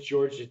down? They played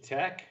Georgia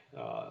Tech,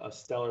 a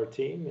stellar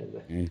team.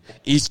 And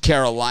East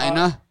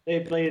Carolina. They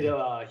played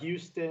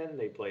Houston.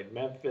 They played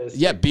Memphis.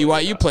 Yeah,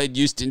 BYU played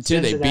Houston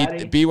too.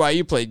 Cincinnati.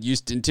 BYU played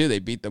Houston too. They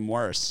beat them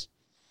worse.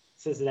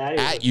 Cincinnati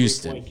at was a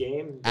Houston 3-point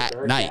game. at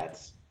Bearcats,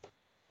 night.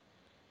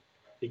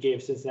 They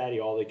gave Cincinnati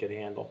all they could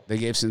handle. They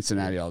gave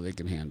Cincinnati all they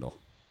could handle,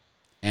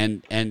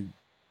 and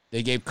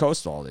they gave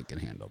Coastal all they could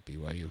handle.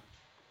 BYU.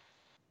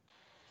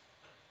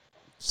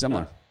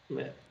 Similar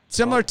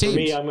teams. For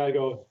me, I'm gonna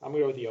go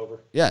with the over.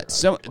 Yeah,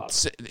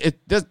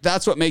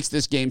 that's what makes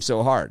this game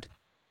so hard.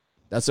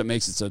 That's what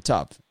makes it so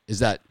tough. Is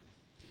that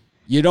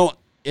you don't?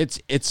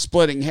 It's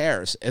splitting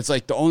hairs. It's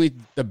like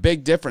the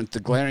big difference, the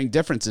glaring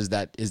difference is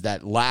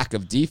that lack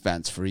of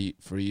defense for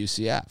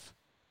UCF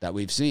that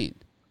we've seen,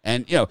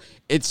 and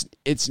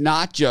it's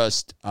not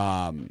just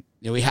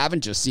we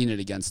haven't just seen it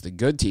against the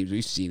good teams.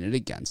 We've seen it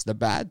against the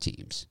bad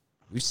teams.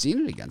 We've seen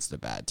it against the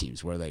bad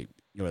teams where they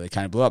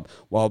kind of blew up.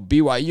 While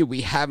BYU,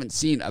 we haven't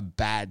seen a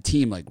bad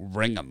team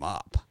ring them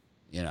up,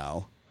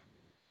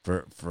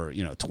 for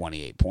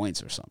 28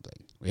 points or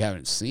something. We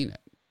haven't seen it,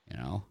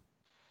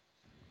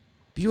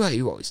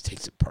 BYU always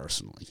takes it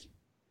personally.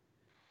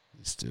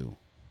 They do.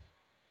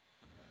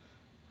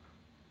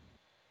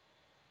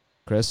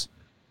 Chris?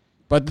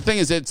 But the thing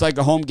is, it's like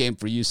a home game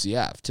for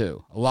UCF,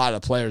 too. A lot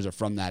of players are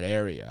from that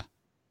area.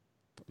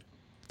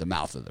 The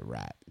mouth of the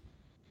rat.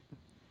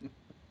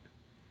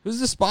 Who's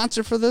the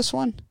sponsor for this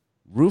one?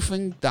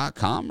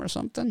 Roofing.com or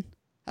something?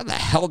 How the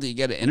hell do you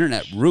get an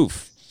internet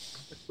roof?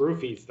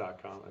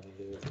 Roofies.com, I think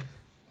it is.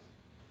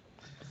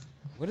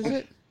 What is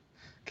it?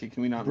 Okay,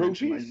 can we not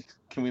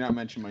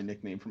mention my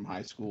nickname from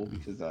high school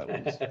because that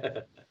was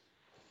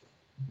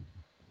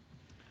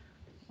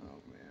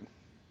oh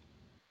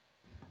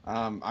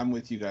man. I'm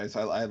with you guys.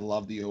 I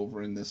love the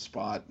over in this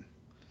spot.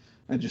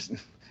 I just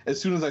as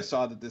soon as I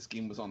saw that this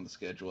game was on the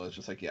schedule, I was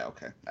just like, yeah,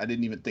 okay. I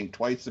didn't even think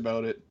twice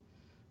about it.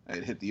 I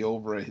hit the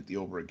over. I hit the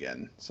over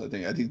again. So I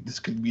think this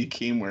could be a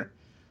game where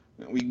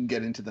we can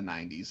get into the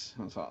 90s.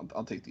 So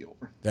I'll take the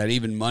over. That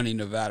even money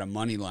Nevada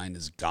money line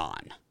is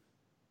gone.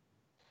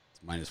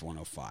 It's minus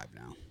 105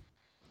 now.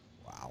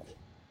 Wow.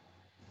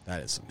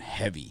 That is some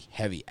heavy,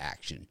 heavy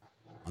action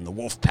on the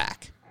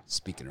Wolfpack.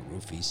 Speaking of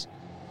roofies.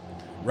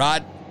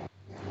 Rod?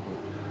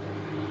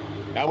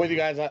 I'm with you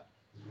guys.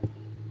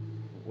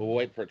 We'll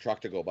wait for a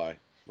truck to go by.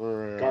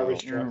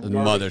 Garbage truck. The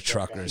mother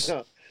truckers.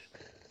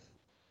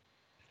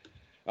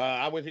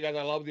 I'm with you guys.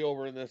 I love the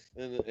over in this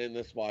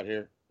spot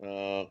here.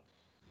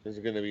 This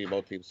is going to be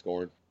both teams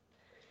scoring.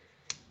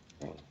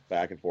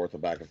 Back and forth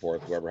and back and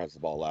forth. Whoever has the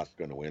ball last is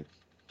going to win.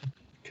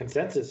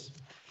 Consensus.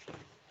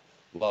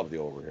 Love the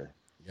over here.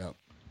 Yep.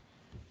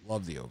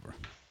 Love the over.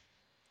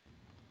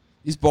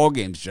 These ball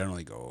games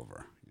generally go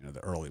over. You know,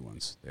 the early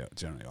ones, they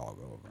generally all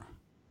go over.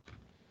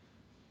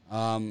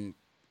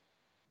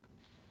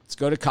 Let's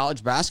go to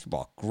college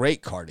basketball.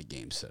 Great card of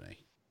games today.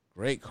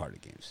 Great card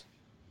of games.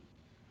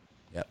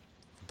 Yep.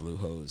 Blue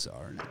Hose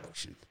are in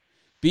action.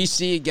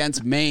 BC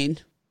against Maine.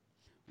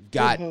 We've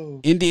got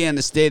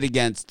Indiana State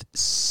against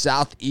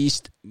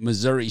Southeast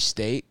Missouri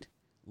State.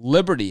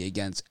 Liberty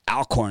against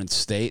Alcorn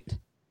State.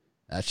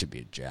 That should be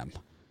a gem.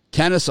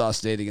 Kennesaw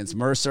State against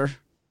Mercer.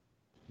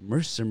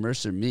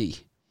 Mercer me.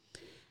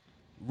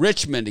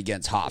 Richmond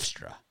against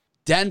Hofstra.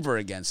 Denver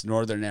against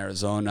Northern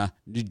Arizona.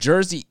 New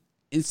Jersey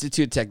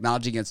Institute of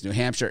Technology against New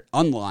Hampshire,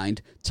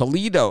 unlined.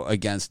 Toledo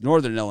against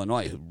Northern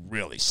Illinois, who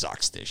really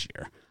sucks this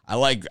year. I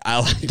like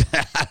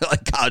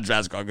college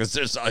basketball because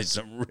there's always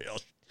some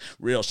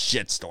real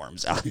shit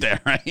storms out there,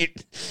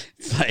 right?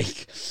 It's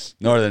like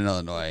Northern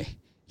Illinois,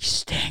 you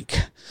stink.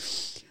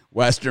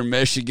 Western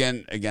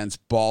Michigan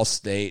against Ball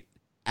State.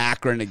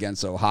 Akron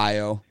against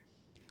Ohio.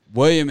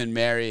 William and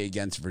Mary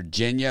against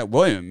Virginia.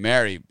 William and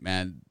Mary,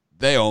 man,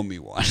 they owe me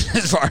one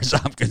as far as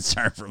I'm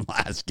concerned from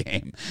last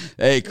game.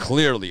 They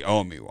clearly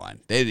owe me one.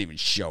 They didn't even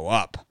show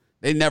up.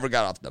 They never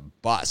got off the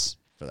bus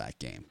for that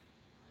game.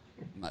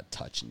 I'm not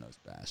touching those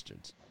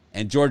bastards.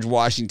 And George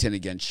Washington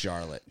against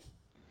Charlotte.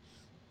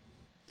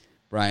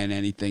 Brian,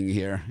 anything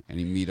here?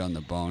 Any meat on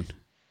the bone?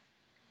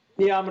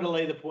 Yeah, I'm going to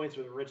lay the points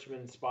with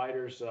Richmond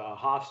Spiders.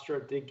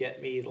 Hofstra did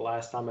get me the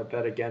last time I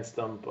bet against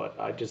them, but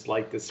I just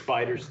like the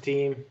Spiders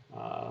team.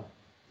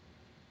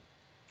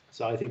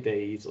 So I think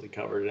they easily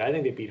covered it. I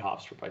think they beat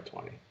Hofstra by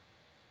 20.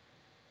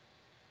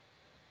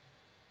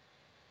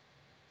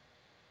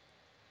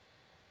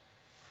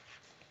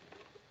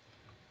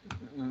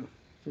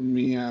 For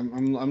me,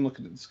 I'm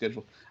looking at the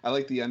schedule. I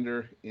like the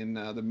under in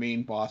the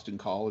Maine Boston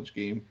College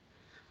game.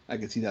 I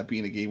could see that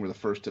being a game where the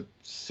first to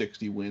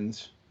 60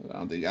 wins.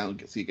 I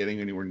don't see it getting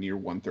anywhere near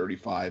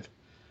 135.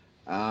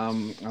 I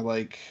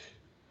like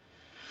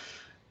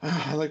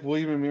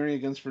William and Mary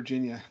against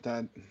Virginia.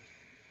 That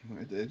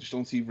I just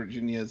don't see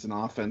Virginia as an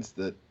offense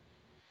that,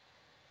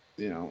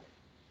 you know,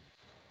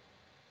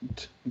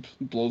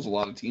 blows a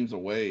lot of teams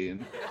away.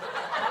 And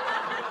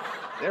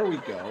there we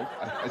go.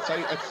 I saw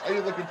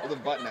you looking for the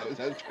button. I was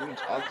trying to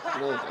talk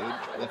slow. So I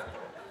didn't try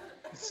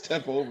to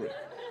step over it.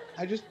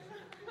 I just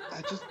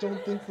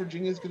don't think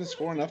Virginia's going to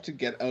score enough to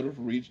get out of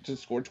reach to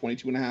score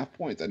 22.5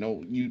 points. I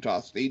know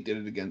Utah State did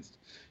it against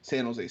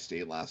San Jose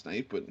State last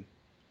night, but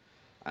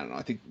I don't know.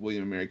 I think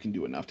William and Mary can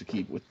do enough to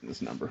keep with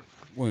this number.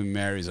 William and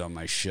Mary's on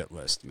my shit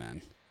list,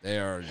 man. They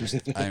are just,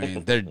 I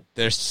mean,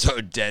 they're so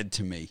dead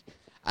to me.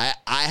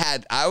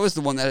 I was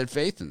the one that had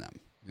faith in them.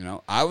 You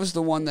know, I was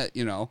the one,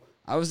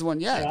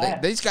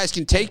 these guys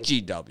can take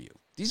GW.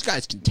 These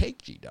guys can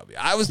take GW.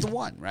 I was the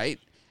one, right?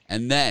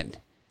 And then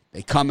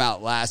they come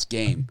out last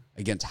game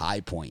against High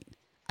Point.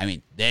 I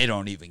mean, they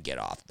don't even get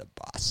off the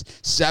bus.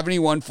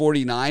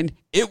 71-49.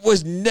 It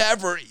was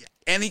never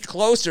any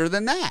closer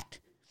than that.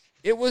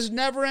 It was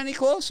never any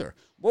closer.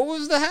 What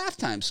was the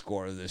halftime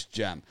score of this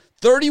gem?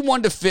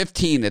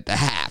 31-15 at the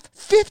half.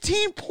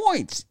 15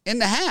 points in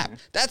the half.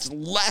 That's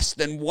less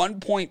than 1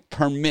 point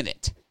per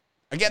minute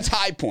against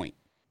High Point.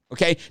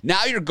 Okay,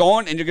 now you're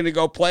going and you're going to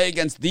go play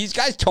against these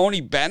guys,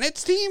 Tony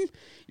Bennett's team.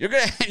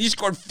 You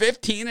scored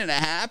 15 and a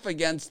half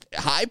against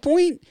High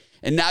Point,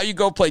 and now you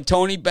go play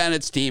Tony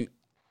Bennett's team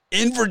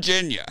in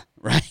Virginia,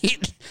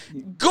 right?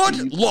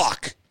 Good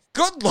luck.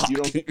 Good luck.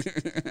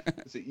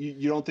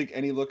 You don't think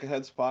any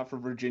look-ahead spot for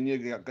Virginia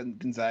got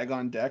Gonzaga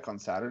on deck on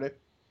Saturday?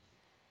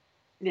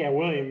 Yeah,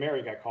 William and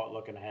Mary got caught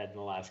looking ahead in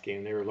the last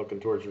game. They were looking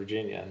towards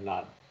Virginia and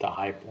not to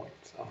High Point.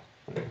 So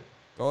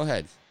go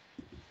ahead.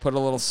 Put a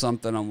little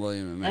something on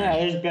William and Mary. Yeah,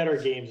 there's better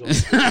games on the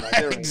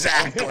screen.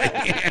 Exactly.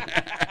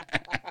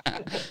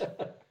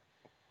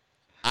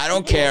 I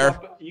don't care.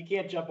 You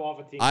can't jump off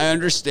a team. I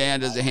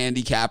understand as a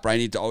handicapper, I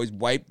need to always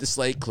wipe the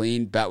slate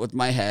clean, bet with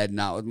my head,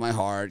 not with my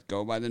heart,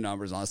 go by the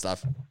numbers, all that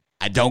stuff.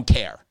 I don't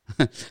care.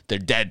 They're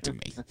dead to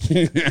me.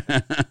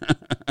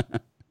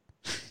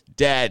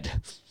 Dead.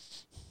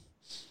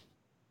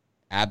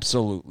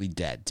 Absolutely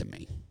dead to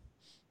me.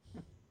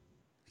 I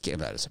gave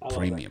that as a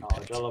premium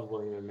pick. I love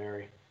William and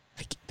Mary.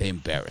 They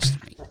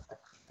embarrassed me.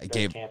 I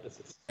gave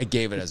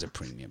it as a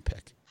premium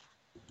pick.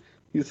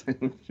 He's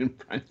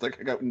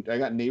like, I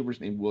got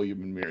neighbors named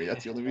William and Mary.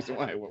 That's the only reason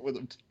why I went with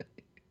them today.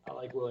 I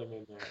like William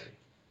and Mary.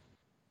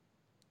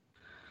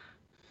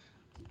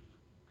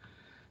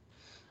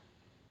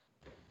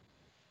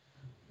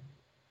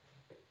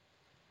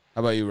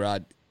 How about you,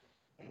 Rod?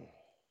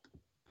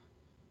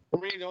 For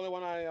me, the only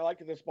one I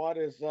like in this spot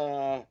is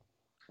I'm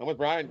with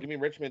Brian. Give me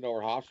Richmond over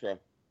Hofstra.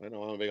 I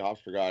know I'm a big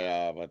Hofstra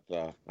guy, but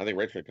I think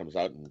Richmond comes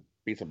out and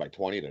beats them by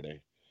 20 today.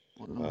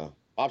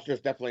 Hofstra's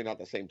definitely not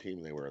the same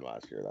team they were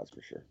last year, that's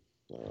for sure.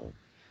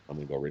 I'm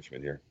going to go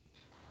Richmond here.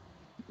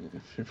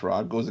 If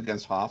Rod goes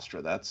against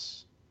Hofstra,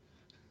 that's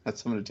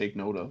something to take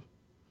note of.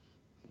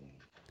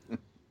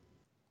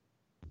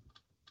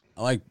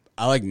 I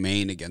like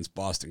Maine against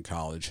Boston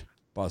College.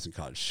 Boston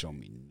College show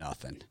me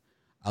nothing.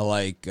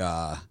 I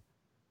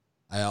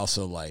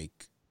also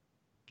like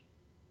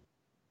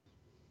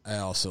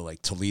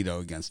Toledo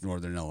against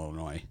Northern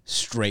Illinois.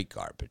 Straight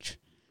garbage.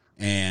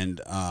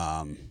 And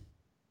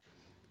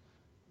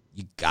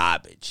you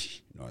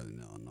garbage,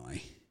 Northern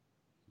Illinois.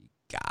 You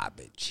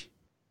garbage.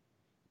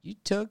 You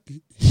took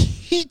the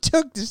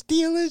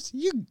Steelers.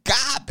 You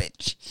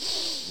garbage.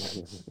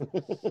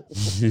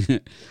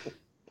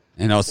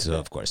 And also,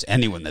 of course,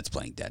 anyone that's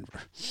playing Denver.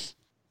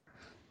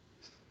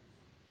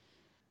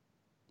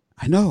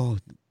 I know,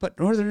 but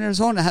Northern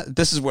Arizona,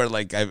 this is where,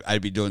 like,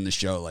 I'd be doing the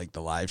show, like,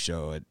 the live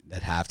show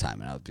at halftime,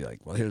 and I would be like,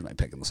 well, here's my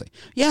pick. And they'll say,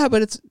 yeah,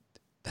 but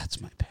that's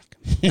my pick.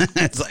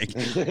 It's like,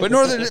 but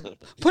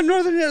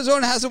Northern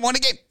Arizona hasn't won a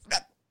game.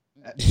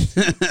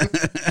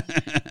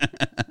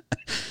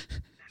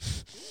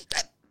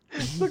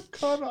 The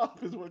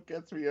cutoff is what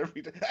gets me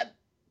every day.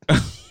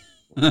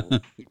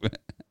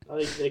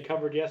 They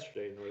covered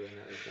yesterday in Northern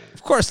Arizona.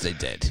 Of course they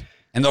did.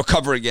 And they'll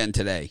cover again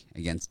today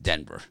against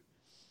Denver.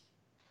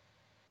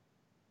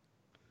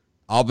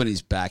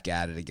 Albany's back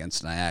at it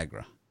against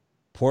Niagara.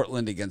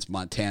 Portland against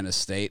Montana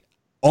State.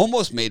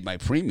 Almost made my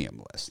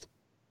premium list,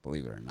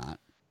 believe it or not.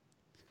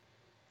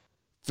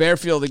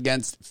 Fairfield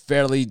against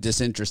Fairly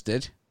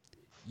Disinterested.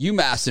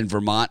 UMass in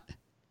Vermont,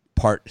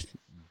 part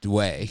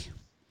Dway.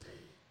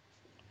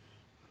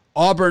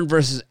 Auburn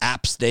versus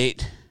App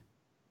State.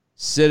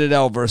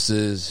 Citadel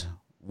versus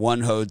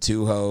One Ho,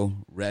 Two Ho,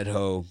 Red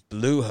Ho,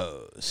 Blue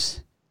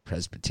Hose.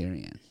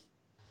 Presbyterian.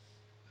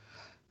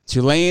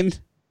 Tulane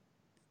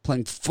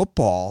playing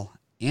football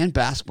and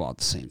basketball at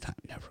the same time.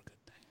 Never a good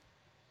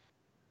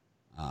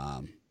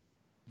thing.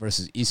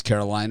 Versus East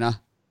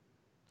Carolina.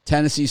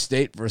 Tennessee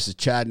State versus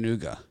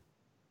Chattanooga.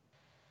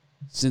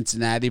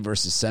 Cincinnati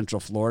versus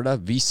Central Florida.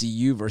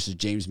 VCU versus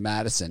James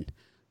Madison.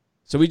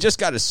 So we just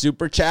got a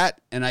super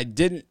chat, and I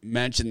didn't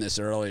mention this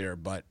earlier,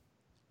 but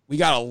we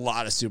got a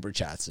lot of super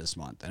chats this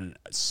month, and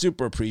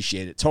super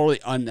appreciate it. Totally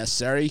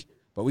unnecessary,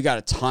 but we got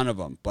a ton of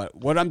them. But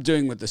what I'm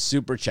doing with the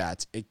super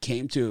chats, it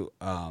came to...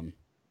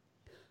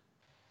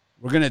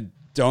 we're going to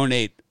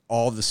donate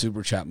all the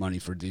super chat money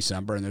for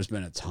December, and there's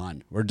been a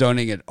ton. We're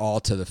donating it all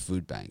to the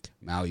food bank,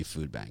 Maui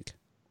Food Bank,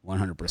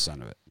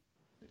 100% of it.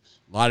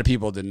 A lot of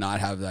people did not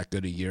have that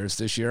good of years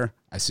this year.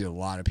 I see a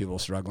lot of people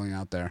struggling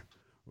out there.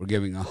 We're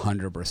giving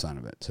 100%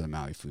 of it to the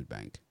Maui Food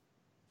Bank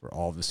for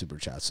all of the super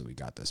chats that we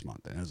got this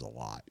month, and it was a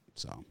lot.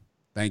 So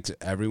thanks to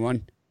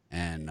everyone,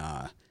 and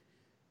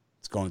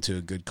it's going to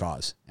a good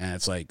cause. And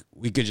it's like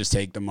we could just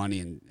take the money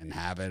and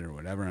have it or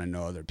whatever, and I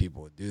know other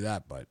people would do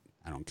that, but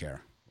I don't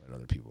care what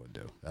other people would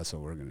do. That's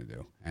what we're going to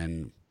do.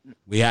 And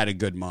we had a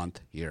good month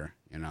here,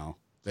 you know.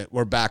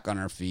 We're back on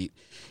our feet.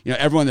 You know,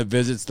 everyone that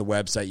visits the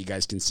website, you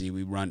guys can see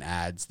we run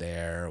ads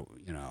there.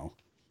 You know,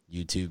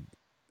 YouTube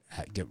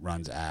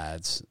runs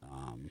ads.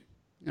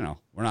 You know,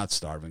 we're not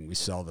starving. We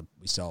sell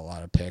a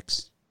lot of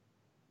picks.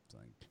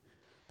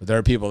 But there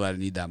are people that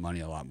need that money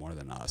a lot more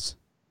than us.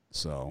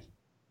 So,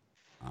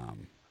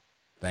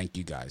 thank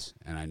you guys,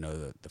 and I know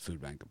that the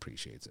food bank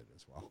appreciates it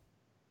as well.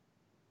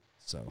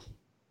 So,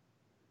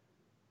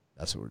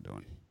 that's what we're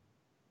doing.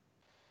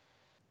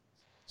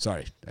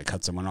 Sorry, did I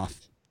cut someone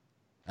off?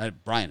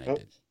 Brian, I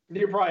did.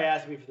 You're probably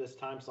asking me for this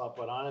time slot,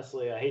 but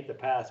honestly, I hate to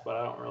pass, but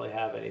I don't really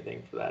have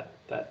anything for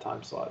that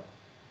time slot.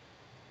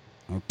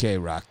 Okay,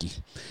 Rocky.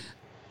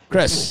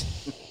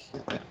 Chris.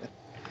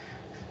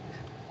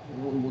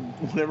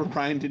 Whatever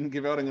Brian didn't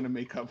give out, I'm going to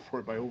make up for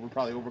it by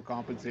probably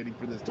overcompensating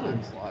for this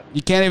time slot.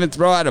 You can't even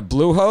throw out a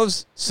blue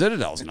hose?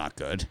 Citadel's not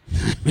good.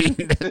 I mean,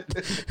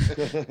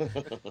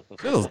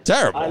 feels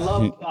terrible.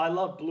 I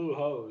love blue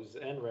hose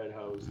and red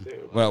hose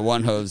too. Well,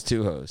 one hose,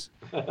 two hose.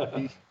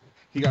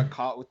 He got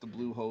caught with the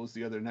blue hose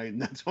the other night,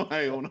 and that's why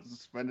Iona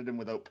suspended him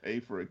without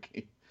pay for a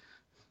game.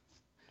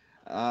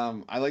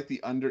 I like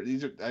the under.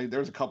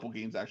 There's a couple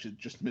games actually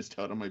just missed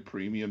out on my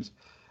premiums.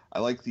 I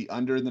like the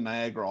under in the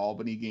Niagara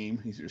Albany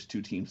game. There's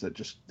two teams that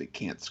they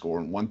can't score,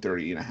 and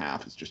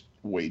 130.5 is just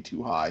way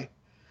too high.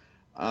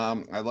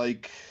 I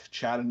like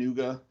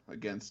Chattanooga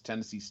against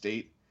Tennessee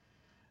State.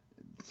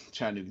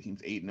 Chattanooga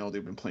team's 8-0.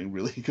 They've been playing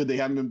really good. They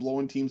haven't been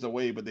blowing teams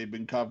away, but they've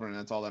been covering.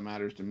 That's all that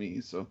matters to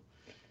me. So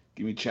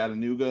give me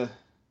Chattanooga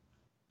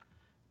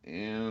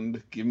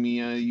and give me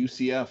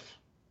UCF.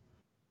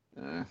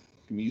 Give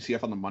me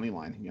UCF on the money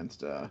line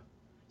against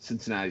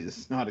Cincinnati. This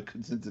is not a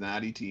good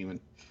Cincinnati team, and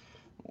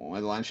why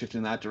the line shifting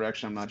in that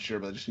direction, I'm not sure,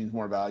 but it just means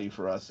more value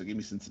for us. So give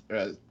me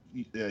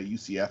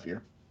UCF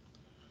here.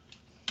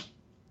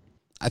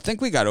 I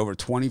think we got over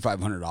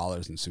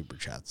 $2,500 in super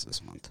chats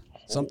this month.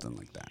 Something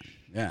like that.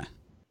 Yeah.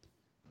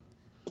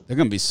 They're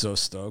going to be so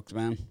stoked,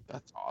 man.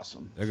 That's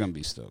awesome. They're going to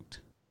be stoked.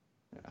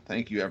 Yeah,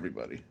 thank you,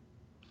 everybody.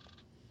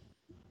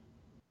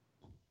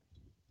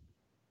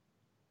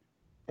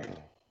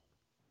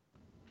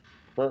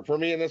 For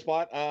me in this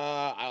spot,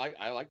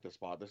 I like this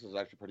spot. This is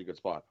actually a pretty good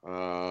spot.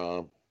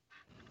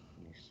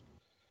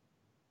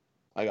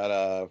 I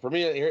got for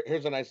me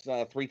here's a nice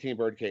 3-team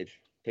birdcage.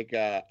 Take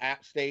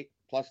App State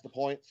plus the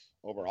points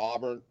over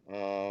Auburn.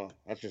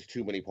 That's just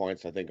too many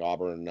points. I think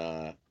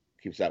Auburn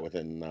keeps that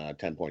within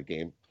 10-point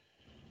game.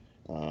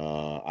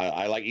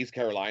 I like East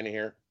Carolina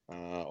here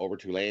over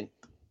Tulane.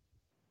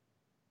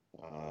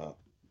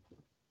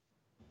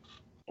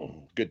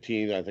 Good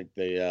team. I think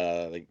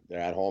they're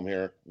at home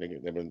here.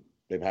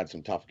 They've had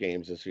some tough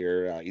games this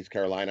year. East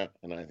Carolina,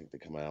 and I think they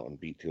come out and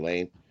beat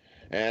Tulane.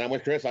 And I'm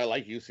with Chris. I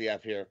like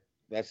UCF here.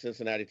 That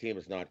Cincinnati team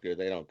is not good.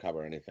 They don't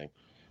cover anything.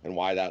 And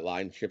why that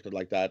line shifted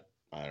like that,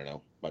 I don't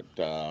know. But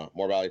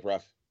more value for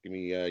us. Give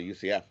me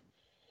UCF.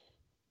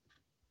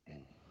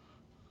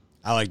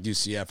 I like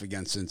UCF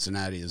against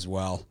Cincinnati as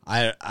well.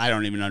 I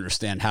don't even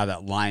understand how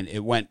that line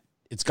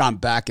it's gone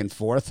back and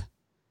forth,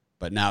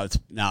 but now it's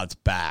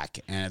back,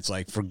 and it's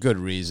like for good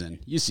reason.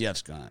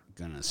 UCF's gonna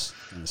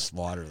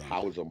slaughter them.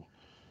 House them.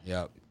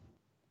 Yep.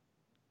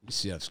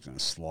 UCF's gonna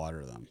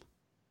slaughter them.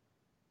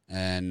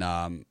 And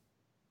I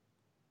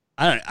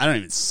don't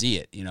even see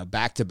it.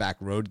 Back-to-back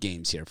road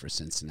games here for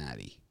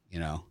Cincinnati.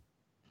 It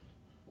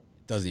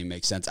doesn't even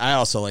make sense. I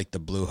also like the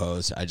Blue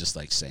Hose. I just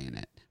like saying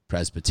it.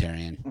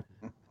 Presbyterian.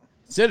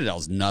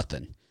 Citadel's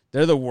nothing.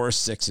 They're the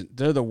worst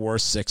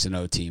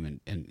 6-0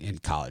 team in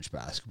college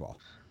basketball.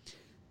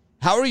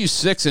 How are you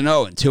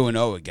 6-0 and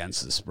 2-0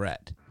 against the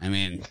spread? I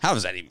mean, how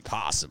is that even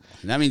possible?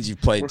 That means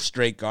you've played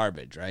straight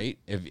garbage, right?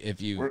 If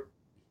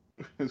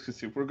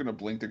we're gonna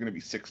blink, they're gonna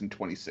be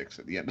 6-26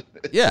 at the end of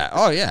it. Yeah.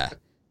 Oh yeah.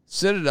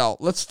 Citadel.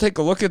 Let's take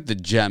a look at the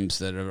gems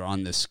that are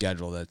on this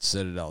schedule that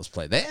Citadel's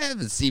played. They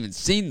haven't even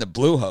seen the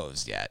Blue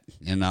Hose yet.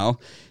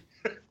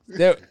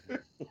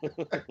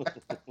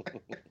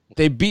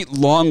 They beat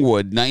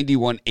Longwood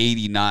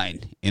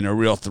 91-89 in a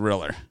real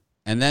thriller.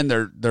 And then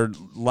their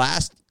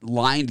last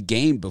lined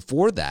game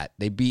before that,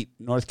 they beat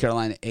North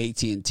Carolina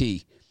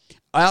AT&T.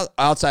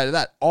 Outside of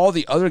that, all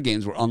the other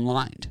games were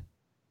unlined.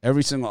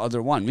 Every single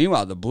other one.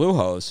 Meanwhile, the Blue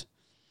Hose,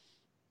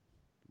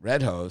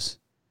 Red Hose,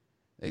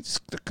 they're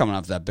coming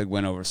off that big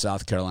win over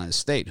South Carolina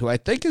State, who I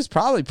think is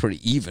probably pretty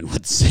even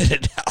with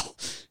Citadel.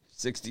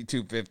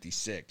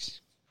 62-56.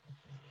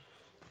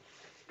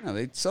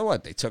 So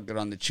what? They took it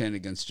on the chin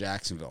against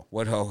Jacksonville.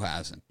 What ho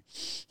hasn't?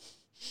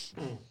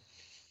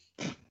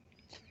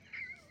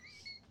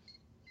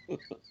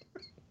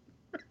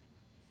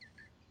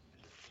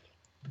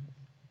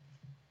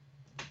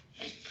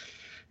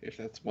 If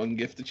that's one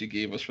gift that you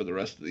gave us for the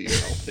rest of the year,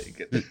 I'll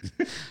take it.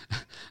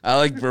 I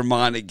like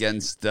Vermont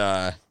against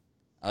UMass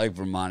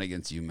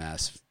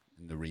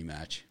in the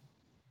rematch.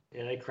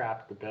 Yeah, they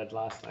crapped the bed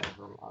last night,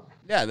 Vermont.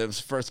 Yeah, that was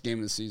the first game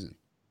of the season.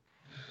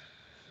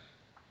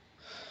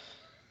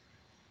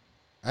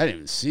 I didn't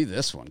even see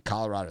this one.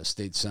 Colorado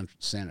State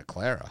Santa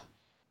Clara.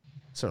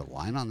 Is there a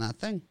line on that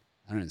thing?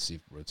 I didn't see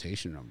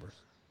rotation numbers.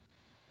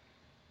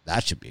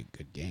 That should be a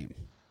good game.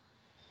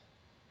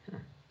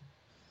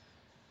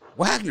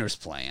 Wagner's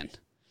playing.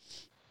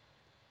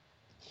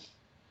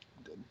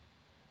 Good.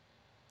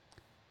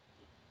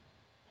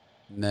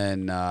 And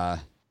then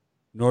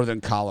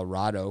Northern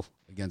Colorado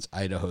against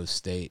Idaho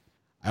State.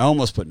 I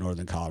almost put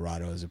Northern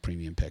Colorado as a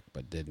premium pick,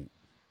 but didn't.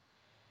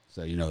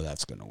 So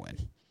that's going to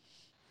win.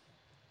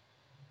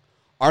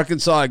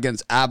 Arkansas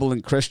against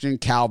Abilene Christian,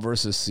 Cal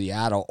versus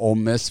Seattle, Ole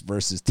Miss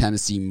versus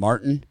Tennessee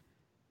Martin,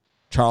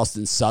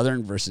 Charleston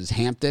Southern versus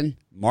Hampton,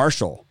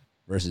 Marshall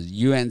versus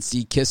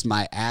UNC Kiss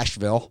My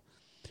Asheville.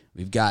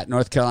 We've got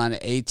North Carolina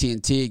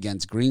AT&T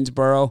against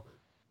Greensboro.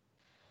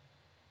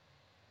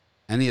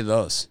 Any of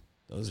those?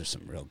 Those are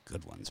some real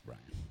good ones, Brian.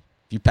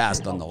 If you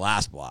passed on the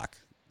last block,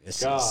 this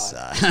is you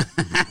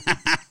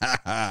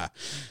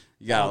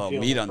got a little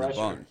meat on the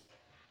bone.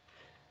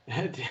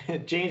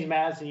 James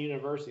Madison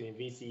University and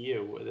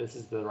VCU. This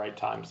is the right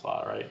time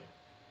slot, right?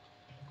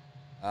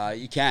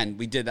 You can.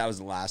 We did. That was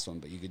the last one,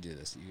 but you could do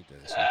this. You could do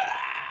this.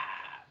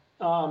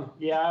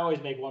 Yeah, I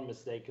always make one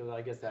mistake because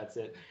I guess that's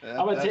it.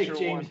 I'm gonna take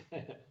James.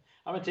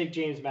 I'm going to take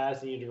James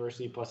Madison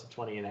University plus a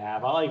 20.5. I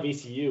like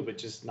VCU, but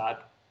just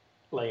not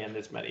laying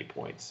this many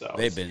points. So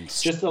they've been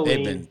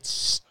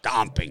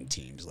stomping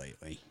teams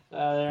lately.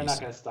 They're not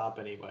going to stomp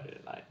anybody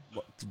tonight.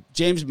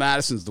 James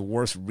Madison's the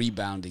worst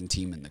rebounding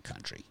team in the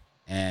country.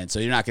 And so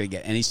you're not going to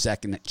get any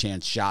second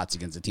chance shots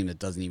against a team that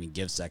doesn't even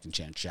give second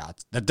chance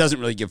shots. That doesn't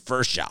really give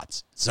first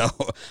shots. So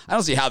I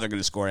don't see how they're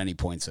going to score any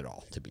points at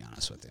all, to be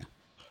honest with you.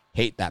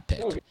 Hate that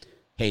pick.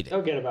 Hate it.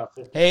 They'll get about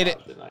 50. Hate it.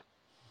 Tonight.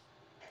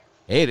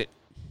 Hate it.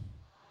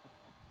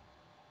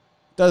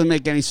 Doesn't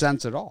make any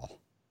sense at all.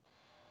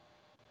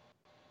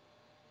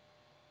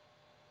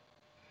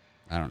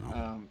 I don't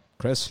know.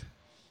 Chris?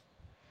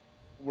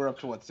 We're up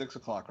to what, 6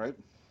 o'clock, right?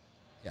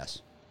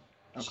 Yes.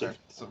 Okay.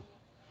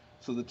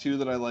 So the two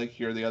that I like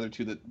here, the other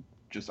two that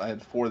I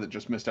had 4 that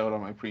just missed out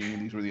on my premium.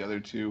 These were the other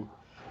two.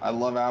 I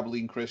love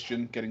Abilene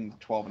Christian getting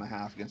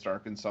 12.5 against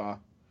Arkansas.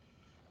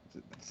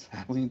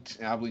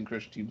 Abilene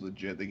Christian team's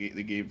legit. They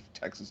gave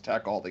Texas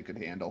Tech all they could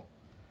handle.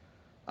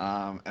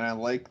 And I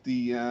like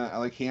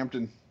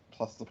Hampton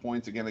plus the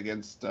points again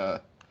against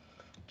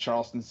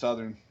Charleston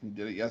Southern. He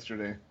did it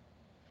yesterday.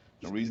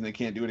 No reason they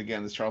can't do it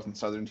again. This Charleston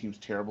Southern team's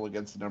terrible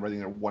against the number. I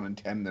think they're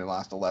 1-10 in their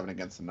last 11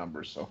 against the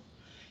numbers. So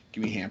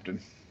give me Hampton.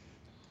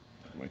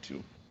 My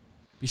 2.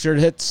 Be sure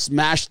to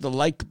smash the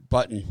like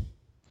button.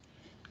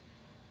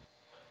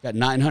 Got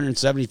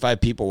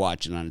 975 people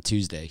watching on a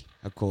Tuesday.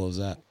 How cool is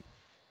that?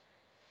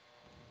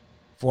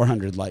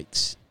 400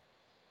 likes.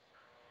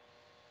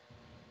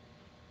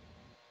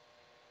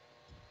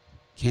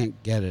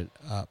 Can't get it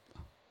up.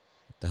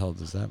 What the hell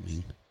does that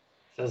mean?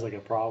 Sounds like a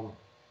problem.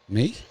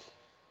 Me?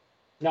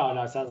 No,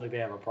 it sounds like they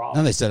have a problem.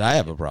 No, they said I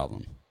have a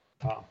problem.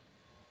 Oh.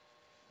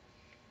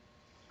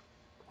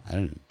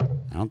 I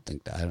don't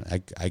think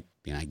that.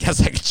 I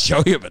guess I could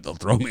show you, but they'll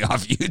throw me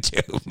off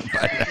YouTube.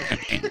 But I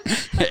mean,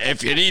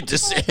 if you need to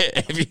see,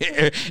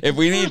 if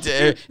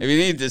you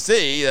need to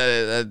see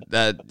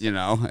that you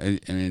know, I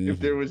mean,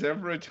 if there was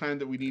ever a time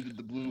that we needed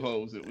the blue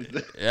hose, it was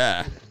the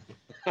yeah.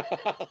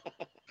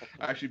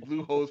 Actually,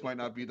 blue hose might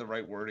not be the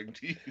right wording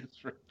to use.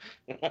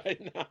 I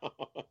know.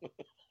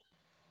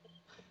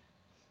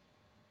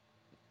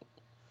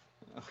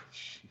 Oh,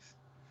 jeez.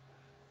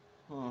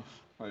 Oh,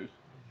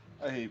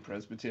 I hate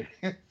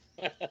Presbyterian.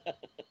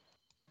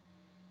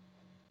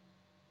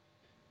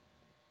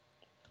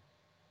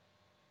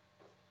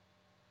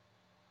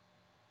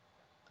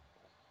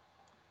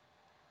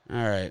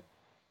 All right.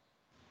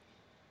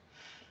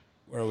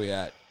 Where are we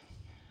at?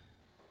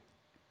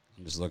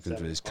 I'm just looking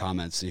through these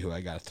comments, see who I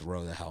got to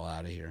throw the hell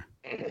out of here.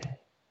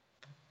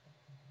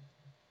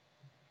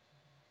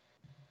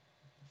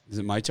 Is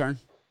it my turn?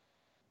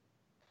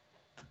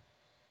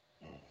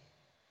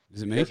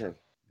 Is it me? Your turn.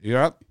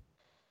 You're up?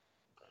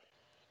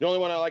 The only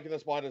one I like in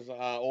this spot is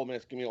Ole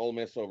Miss. Give me Ole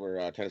Miss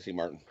over Tennessee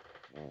Martin.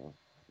 I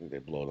think they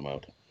blow them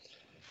out.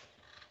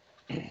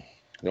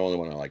 The only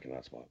one I like in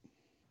that spot.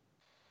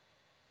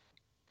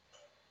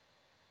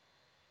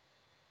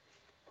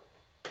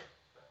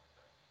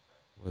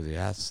 Well,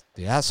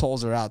 the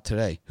assholes are out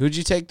today. Who'd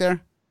you take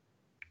there?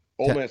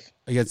 Ole Miss.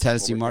 Against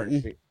Tennessee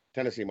Martin?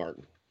 Tennessee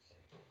Martin.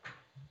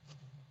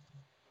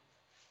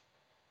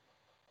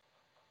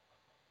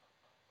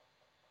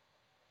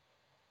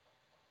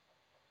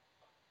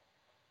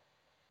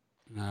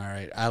 All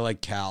right. I like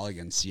Cal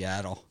against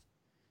Seattle.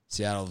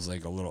 Seattle's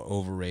like a little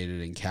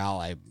overrated, and Cal,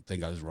 I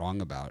think I was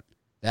wrong about.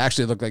 They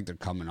actually look like they're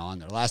coming on.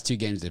 Their last 2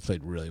 games, they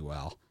played really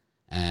well.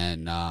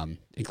 And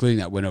including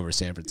that win over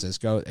San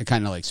Francisco, it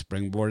kind of like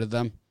springboarded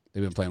them.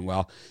 They've been playing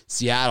well.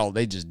 Seattle,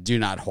 they just do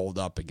not hold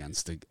up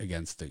against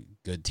the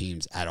good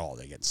teams at all.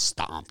 They get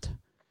stomped.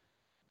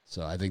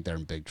 So I think they're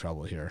in big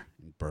trouble here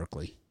in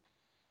Berkeley.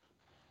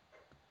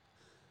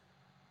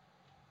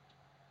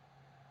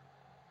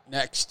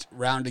 Next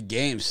round of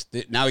games.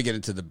 Now we get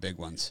into the big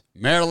ones.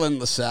 Maryland,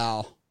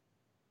 LaSalle,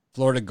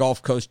 Florida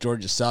Gulf Coast,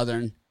 Georgia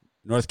Southern,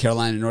 North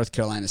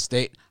Carolina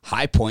State.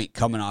 High Point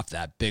coming off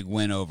that big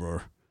win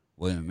over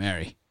William &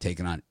 Mary,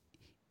 taking on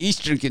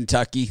Eastern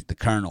Kentucky, the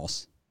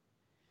Colonels.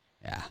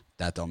 Yeah,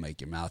 that don't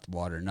make your mouth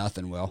water.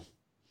 Nothing will.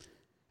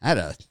 I had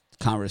a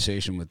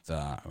conversation with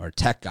our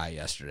tech guy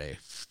yesterday.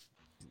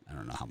 I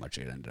don't know how much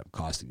it ended up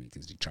costing me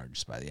because he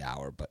charges by the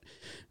hour, but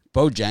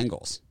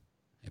Bojangles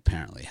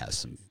apparently has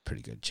some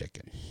pretty good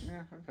chicken.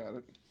 Yeah, I've had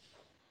it.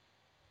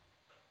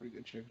 Pretty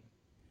good chicken.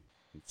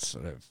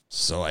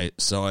 So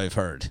I've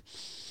heard.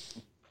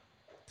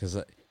 Because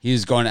he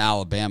was going to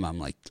Alabama. I'm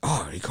like,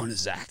 oh, are you going to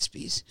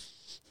Zaxby's?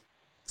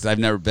 Because I've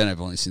never been.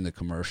 I've only seen the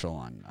commercial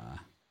on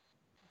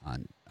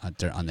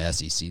the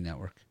SEC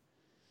network.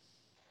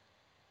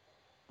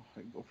 I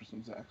can go for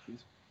some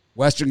Zaxby's.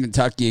 Western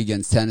Kentucky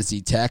against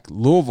Tennessee Tech.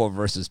 Louisville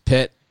versus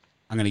Pitt.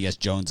 I'm going to guess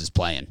Jones is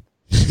playing.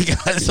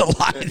 Because the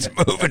line's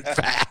moving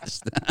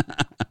fast.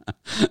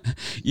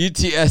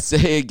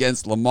 UTSA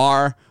against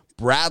Lamar.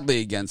 Bradley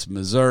against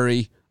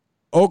Missouri.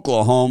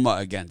 Oklahoma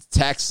against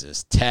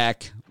Texas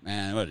Tech.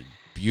 Man, what a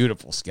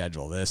beautiful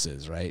schedule this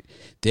is, right?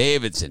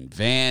 Davidson,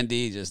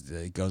 Vandy, just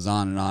it goes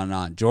on and on and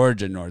on.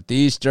 Georgia,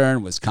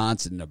 Northeastern,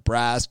 Wisconsin,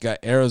 Nebraska,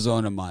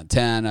 Arizona,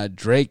 Montana,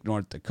 Drake,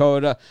 North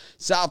Dakota,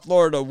 South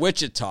Florida,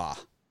 Wichita.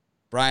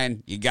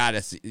 Brian, you're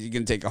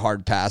gonna take a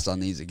hard pass on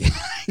these again.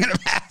 You're gonna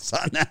pass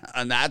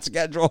on that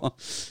schedule.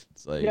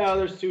 It's like, yeah,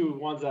 there's two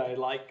ones that I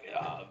like.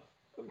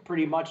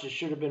 Pretty much it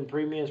should have been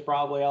premiums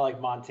probably. I like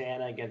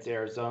Montana against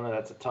Arizona.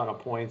 That's a ton of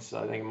points.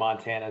 I think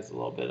Montana's a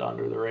little bit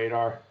under the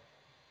radar.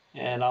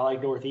 And I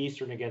like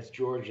Northeastern against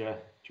Georgia.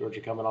 Georgia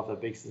coming off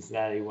that big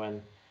Cincinnati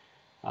win.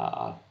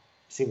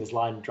 Seen this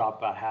line drop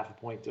about half a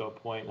point to a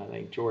point. I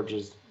think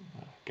Georgia's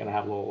going to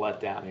have a little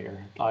letdown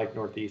here. I like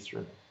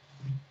Northeastern.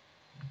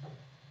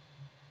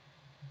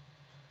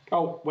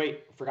 Oh,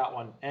 wait, forgot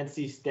one.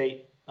 NC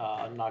State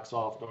knocks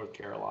off North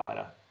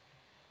Carolina.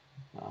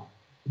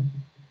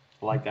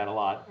 I like that a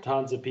lot.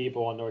 Tons of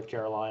people in North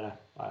Carolina.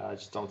 I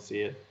just don't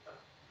see it.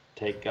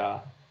 Take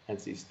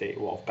NC State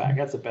Wolfpack.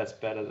 That's the best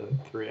bet of the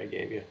three I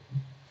gave you.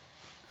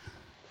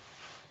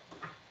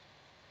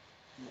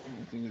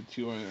 I think the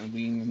two I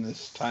lean in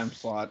this time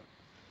slot.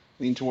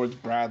 Lean towards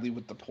Bradley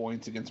with the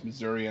points against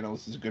Missouri. I know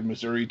this is a good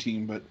Missouri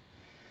team, but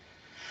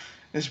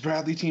this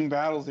Bradley team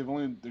battles,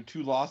 their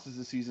two losses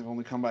this season have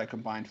only come by a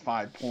combined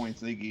 5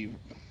 points. They gave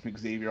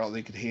Xavier all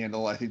they could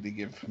handle. I think they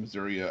give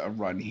Missouri a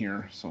run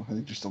here. So I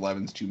think just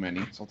 11's too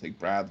many. So I'll take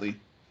Bradley.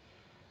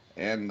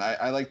 And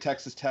I like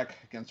Texas Tech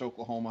against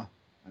Oklahoma.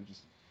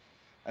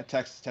 That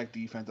Texas Tech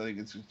defense, I think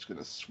it's going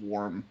to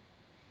swarm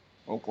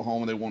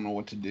Oklahoma. They won't know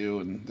what to do,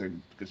 and they're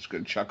just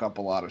going to chuck up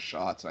a lot of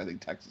shots. I think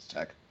Texas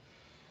Tech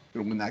is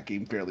going to win that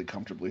game fairly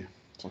comfortably.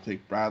 So I'll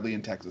take Bradley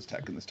and Texas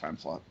Tech in this time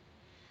slot.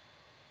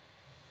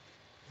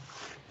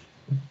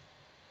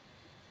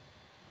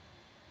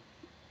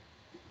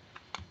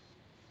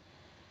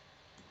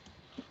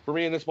 For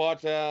me in this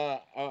spot,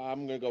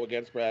 I'm going to go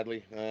against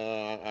Bradley.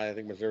 I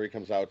think Missouri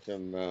comes out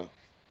and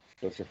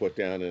puts their foot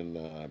down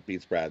and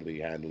beats Bradley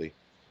handily.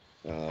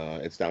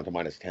 It's down to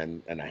minus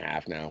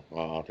 10.5 now.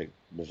 I'll take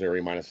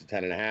Missouri minus the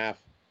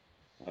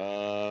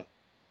 10.5.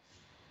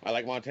 I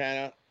like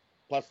Montana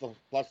plus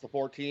the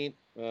 14.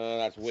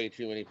 That's way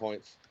too many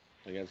points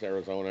against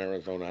Arizona.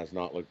 Arizona has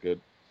not looked good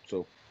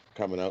so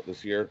coming out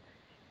this year.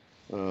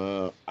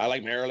 I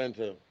like Maryland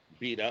to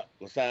beat up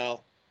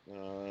LaSalle.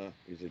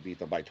 Usually beat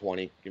them by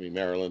 20. Give me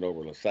Maryland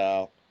over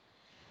LaSalle.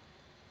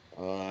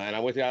 And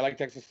I'm with you. I like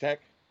Texas Tech.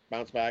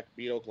 Bounce back,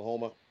 beat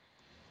Oklahoma.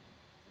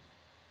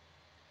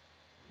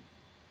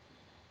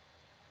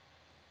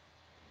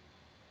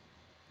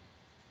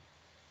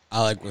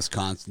 I like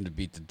Wisconsin to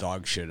beat the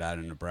dog shit out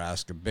of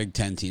Nebraska. Big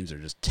Ten teams are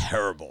just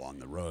terrible on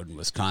the road, and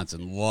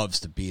Wisconsin loves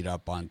to beat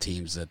up on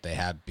teams that they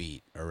have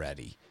beat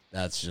already.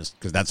 That's just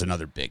because that's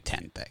another Big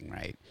Ten thing,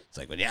 right? It's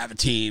like when you have a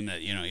team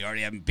that you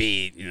already haven't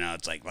beat,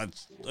 it's like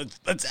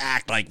let's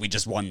act like we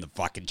just won the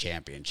fucking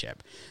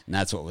championship, and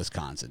that's what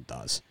Wisconsin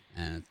does,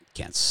 and I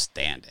can't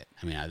stand it.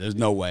 I mean, there's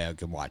no way I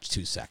could watch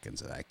 2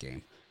 seconds of that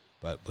game,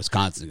 but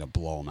Wisconsin's gonna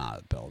blow them out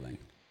of the building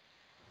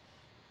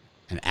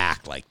and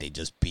act like they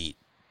just beat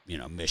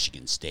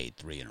Michigan State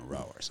 3 in a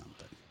row or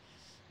something.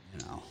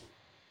 I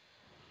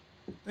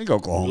think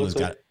Oklahoma's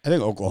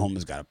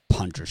got a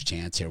puncher's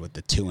chance here with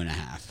the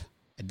 2.5.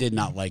 I did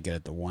not like it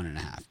at the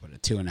 1.5, but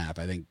at 2.5,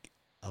 I think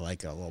I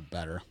like it a little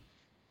better.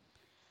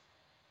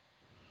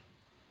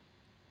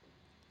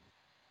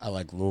 I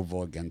like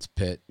Louisville against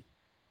Pitt.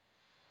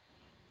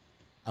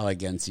 I like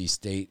NC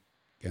State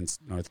against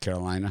North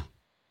Carolina.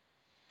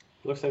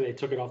 Looks like they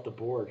took it off the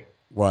board.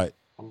 What?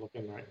 I'm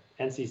looking right.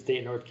 NC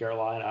State, North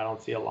Carolina. I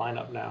don't see a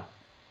lineup now.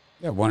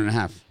 Yeah,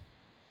 1.5.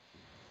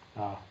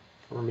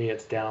 For me,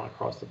 it's down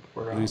across the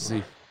board. Let me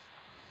see.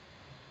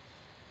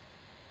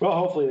 Well,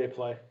 hopefully they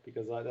play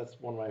because that's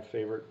one of my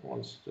favorite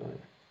ones.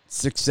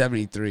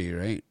 673,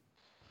 right?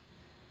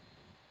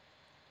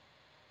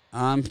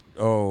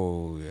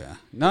 Oh yeah.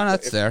 No,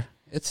 that's there.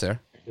 It's there.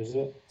 Is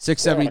it?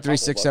 673,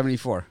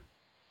 674.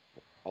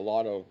 A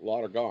lot are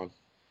gone.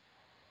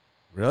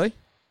 Really?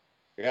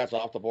 Yeah, it's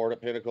off the board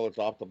at Pinnacle. It's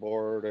off the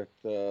board at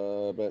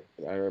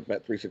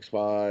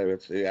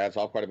Bet365. It's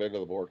off quite a bit of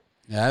the board.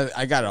 Yeah,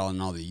 I got it all in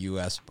all the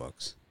U.S.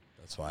 books.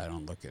 That's why I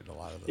don't look at a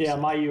lot of those. Yeah,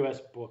 my U.S.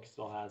 book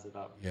still has it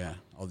up. Yeah,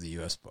 all the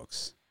U.S.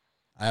 books.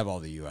 I have all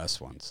the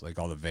U.S. ones, like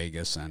all the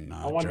Vegas and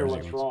I wonder Jersey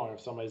what's ones. wrong if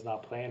somebody's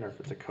not playing or if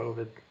it's a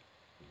COVID.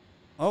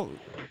 Oh,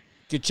 you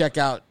could check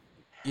out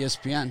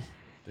ESPN.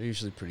 They're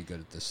usually pretty good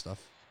at this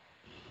stuff.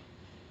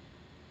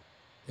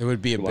 It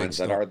would be a The big ones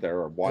that story. are there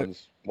are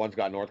one's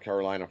got North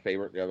Carolina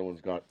favorite. The other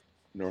one's got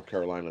North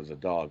Carolina as a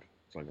dog.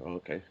 It's like, oh,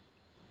 okay.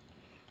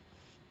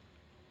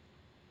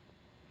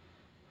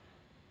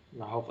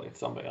 No, hopefully it's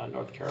somebody on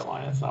North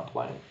Carolina that's not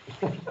playing.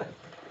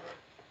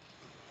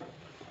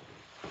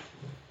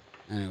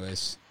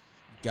 Anyways,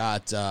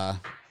 got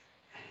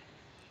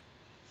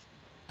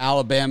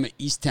Alabama,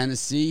 East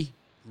Tennessee,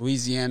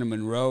 Louisiana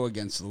Monroe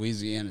against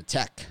Louisiana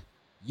Tech.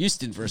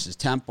 Houston versus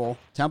Temple.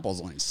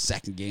 Temple's only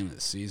second game of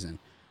the season.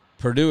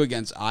 Purdue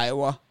against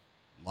Iowa,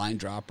 line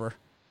dropper.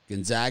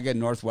 Gonzaga,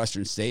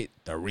 Northwestern State,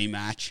 the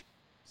rematch.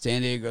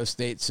 San Diego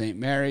State, St.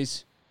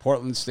 Mary's.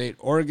 Portland State,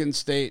 Oregon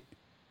State,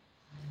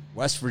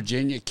 West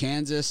Virginia,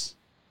 Kansas,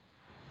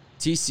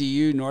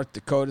 TCU, North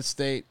Dakota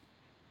State,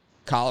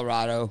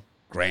 Colorado,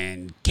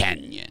 Grand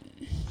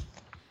Canyon.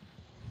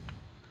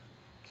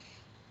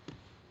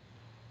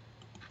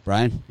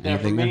 Brian, Yeah, for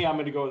anything me, there? I'm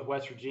going to go with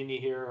West Virginia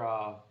here,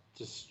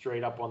 just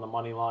straight up on the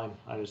money line.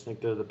 I just think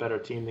they're the better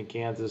team than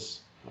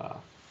Kansas.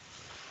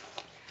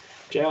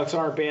 Jayhawks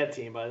aren't a bad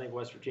team, but I think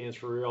West Virginia's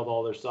for real with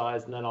all their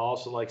size. And then I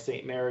also like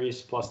St.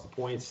 Mary's plus the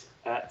points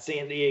at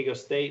San Diego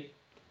State.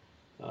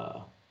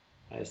 I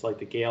just like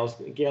the Gales.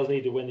 The Gales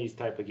need to win these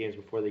type of games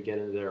before they get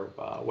into their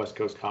West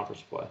Coast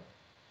Conference play.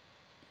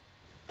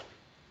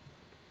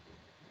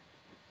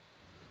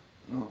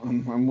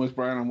 I'm with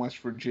Brian on West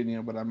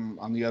Virginia, but I'm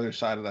on the other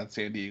side of that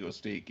San Diego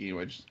State game.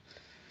 I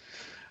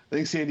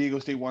think San Diego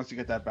State wants to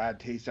get that bad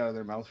taste out of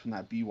their mouth from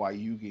that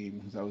BYU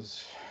game. That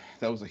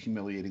was a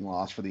humiliating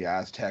loss for the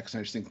Aztecs. And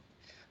I just think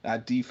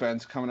that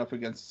defense coming up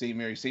against St.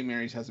 Mary's. St.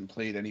 Mary's hasn't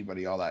played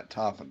anybody all that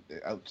tough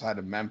outside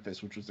of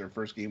Memphis, which was their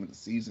first game of the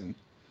season.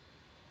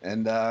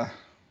 And I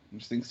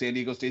just think San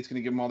Diego State's going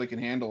to give them all they can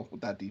handle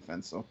with that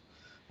defense. So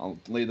I'll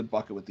lay the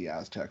bucket with the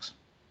Aztecs.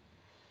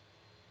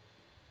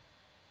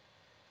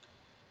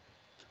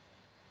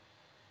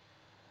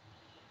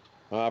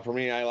 For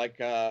me, I like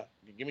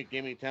give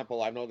me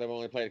Temple. I know they've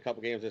only played a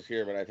couple games this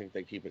year, but I think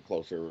they keep it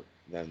closer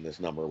than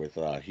this number with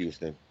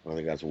Houston. I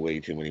think that's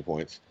way too many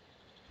points.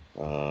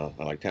 I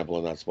like Temple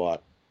in that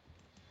spot,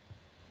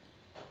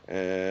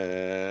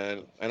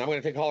 and I'm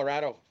going to take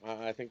Colorado.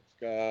 I think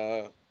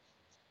they're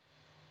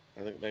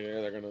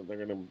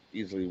gonna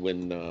easily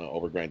win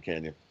over Grand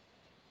Canyon.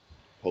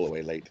 Pull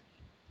away late.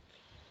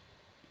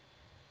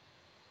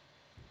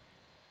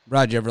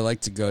 Rod, you ever like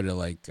to go to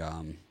like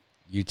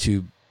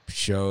YouTube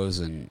shows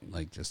and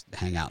like just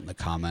hang out in the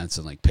comments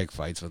and like pick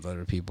fights with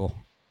other people?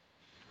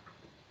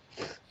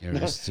 You ever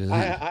just do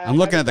that? I'm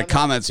looking at the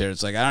comments here.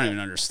 It's like I don't even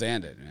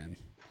understand it, man.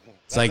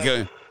 It's like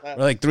we're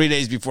like 3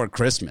 days before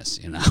Christmas,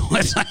 you know.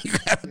 It's like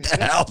what the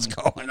hell's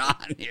going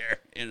on here,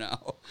 you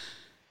know?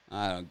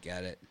 I don't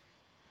get it.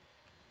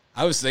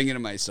 I was thinking to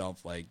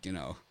myself, like, you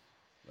know,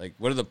 like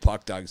what do the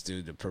puck dogs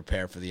do to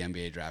prepare for the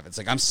NBA draft? It's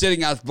like I'm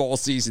sitting out bowl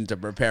season to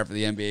prepare for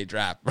the NBA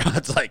draft.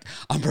 It's like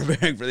I'm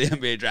preparing for the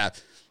NBA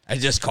draft. I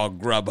just called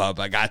Grubhub.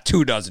 I got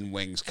 24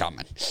 wings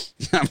coming.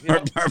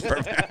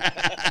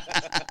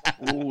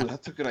 Ooh,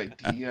 that's a good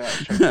idea.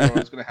 Check what I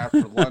was going to have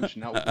for lunch.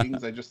 Now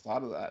wings, I just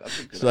thought of that. That's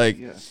a good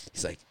idea.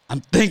 He's like, I'm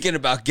thinking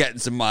about getting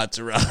some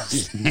mozzarella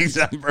sticks.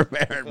 I'm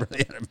preparing for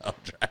the NFL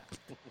draft.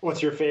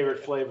 What's your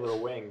favorite flavor of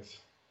wings?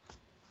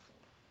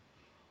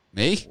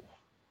 Me?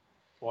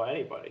 Well,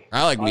 anybody.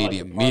 I like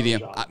medium.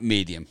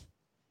 Medium.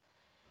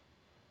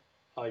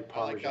 I like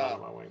Parmesan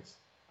on my wings.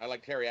 I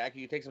like teriyaki.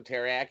 You take some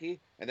teriyaki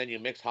and then you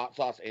mix hot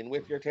sauce in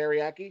with your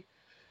teriyaki,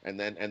 and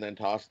then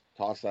toss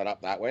that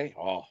up that way.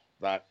 Oh,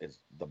 that is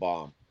the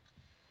bomb.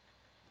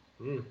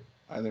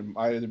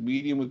 Either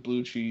medium with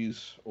blue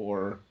cheese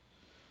or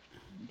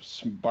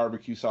some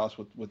barbecue sauce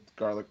with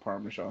garlic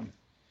parmesan.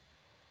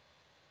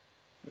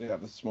 Yeah,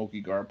 the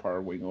smoky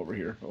Garpar wing over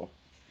here. Oh.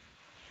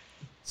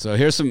 So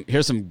here's some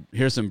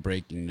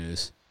breaking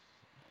news.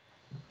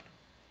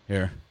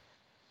 Here.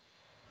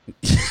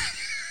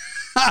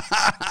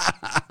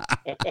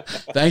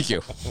 Thank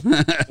you.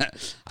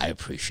 I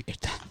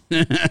appreciate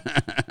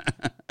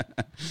that.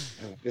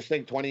 Just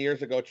think 20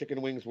 years ago,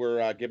 chicken wings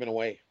were given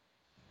away.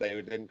 They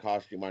didn't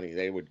cost you money.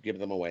 They would give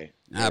them away.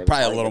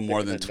 Probably a little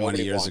more than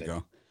 20 years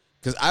ago.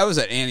 Because I was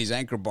at Annie's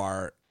Anchor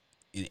Bar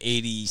in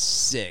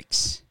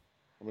 86.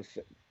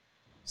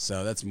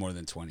 So that's more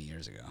than 20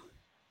 years ago.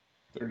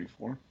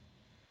 34.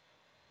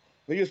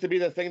 It used to be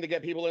the thing to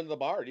get people into the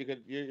bar.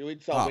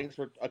 We'd sell wings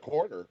for a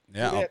quarter.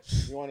 Yeah. 2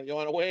 bits. You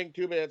want a wing?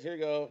 2 bits. Here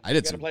you go. I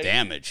did some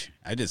damage.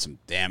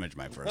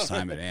 My first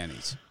time at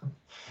Annie's.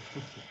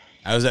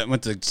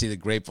 Went to see the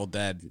Grateful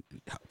Dead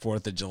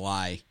 4th of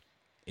July,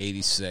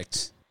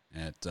 86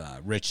 at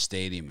Rich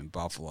Stadium in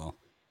Buffalo,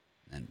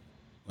 and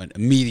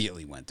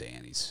immediately went to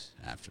Annie's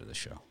after the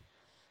show.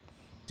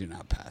 Do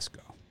not pass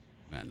go.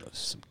 Man, those are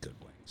some good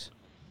wings.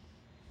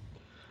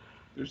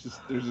 There's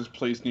this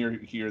place near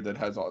here that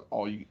has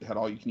all you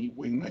can eat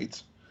wing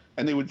nights,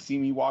 and they would see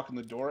me walk in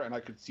the door, and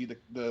I could see the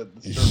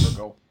server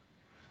go.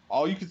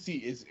 All you could see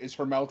is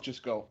her mouth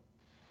just go.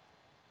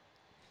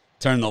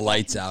 Turn the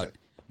lights out.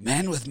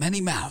 Man with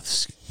many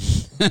mouths.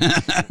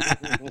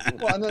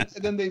 Well, and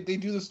then they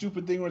do the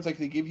stupid thing where it's like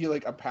they give you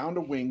like a pound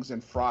of wings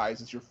and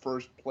fries as your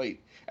first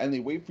plate, and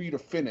they wait for you to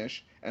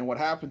finish. And what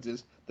happens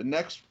is the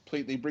next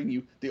plate they bring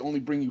you, they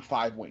only bring you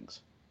 5 wings.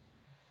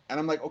 And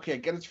I'm like, okay, I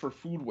get it's for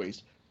food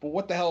waste, but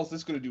what the hell is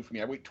this going to do for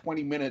me? I wait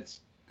 20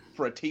 minutes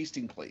for a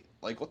tasting plate.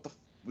 Like,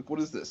 what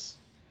is this?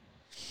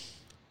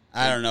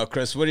 I don't know,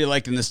 Chris. What do you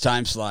like in this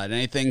time slot?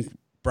 Anything?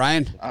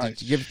 Brian,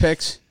 did you give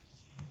picks?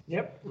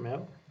 Yep,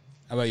 man.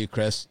 How about you,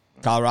 Chris?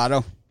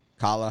 Colorado?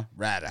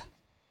 Colorado.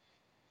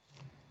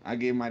 I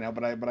gave mine out,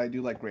 but I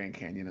do like Grand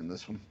Canyon in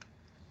this one.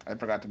 I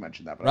forgot to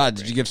mention that. But Rod,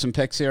 did you give some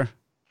picks here?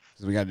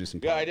 Because we got to do some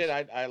picks. Yeah, I did.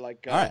 I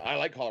like right. I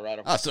like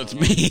Colorado. Oh, so it's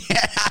me.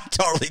 I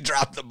totally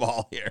dropped the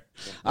ball here.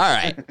 All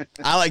right.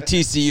 I like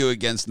TCU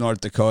against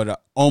North Dakota.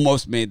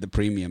 Almost made the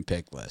premium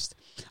pick list.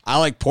 I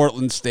like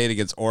Portland State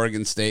against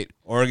Oregon State.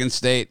 Oregon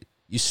State,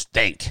 you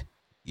stink.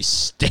 You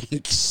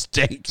stink,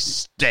 stink,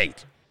 stink.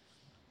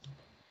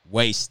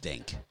 Way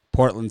stink.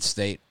 Portland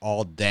State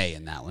all day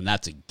in that one.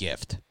 That's a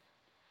gift.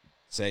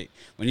 Say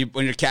when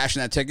you're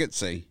cashing that ticket,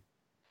 say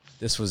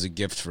this was a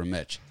gift for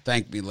Mitch.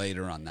 Thank me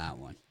later on that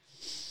one.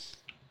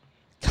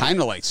 Kind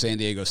of like San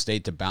Diego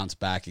State to bounce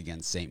back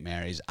against St.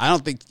 Mary's. I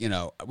don't think,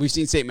 we've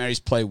seen St. Mary's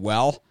play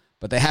well,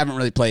 but they haven't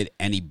really played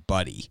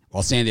anybody.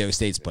 While San Diego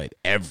State's played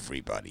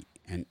everybody.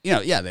 And,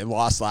 they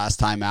lost last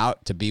time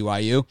out to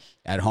BYU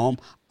at home.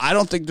 I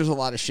don't think there's a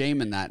lot of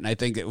shame in that, and I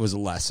think it was a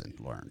lesson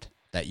learned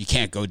that you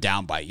can't go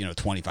down by,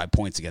 25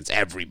 points against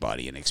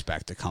everybody and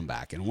expect to come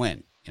back and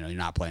win. You're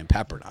not playing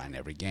Pepperdine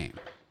every game.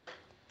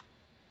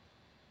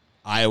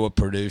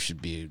 Iowa-Purdue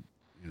should be,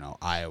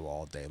 Iowa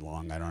all day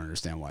long. I don't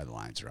understand why the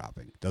line's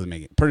dropping. Doesn't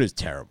make it. Purdue's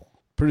terrible.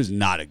 Purdue's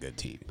not a good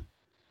team.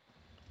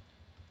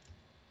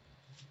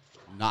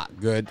 Not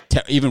good.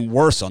 Even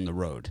worse on the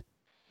road.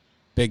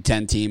 Big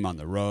Ten team on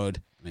the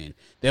road. I mean,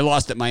 they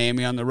lost at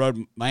Miami on the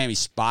road. Miami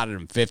spotted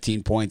them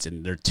 15 points,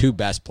 and their two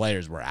best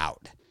players were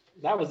out.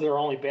 That was their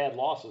only bad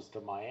losses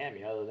to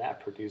Miami. Other than that,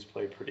 Purdue's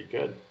played pretty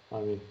good. I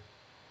mean,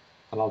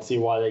 I don't see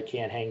why they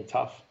can't hang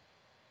tough.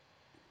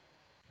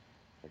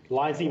 The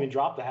line's even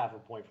dropped a half a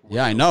point. From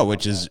I know,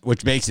 which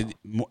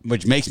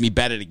makes me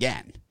bet it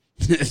again.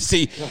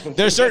 See,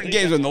 there's certain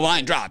games when the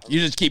line drops, you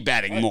just keep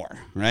betting more,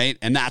 right?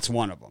 And that's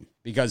one of them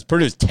because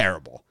Purdue's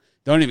terrible.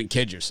 Don't even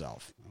kid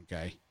yourself.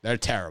 Okay, they're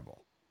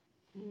terrible.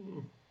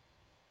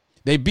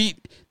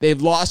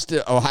 They've lost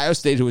to Ohio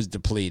State, who was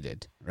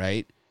depleted,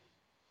 right?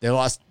 They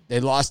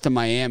lost to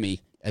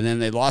Miami, and then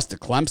they lost to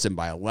Clemson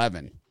by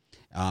 11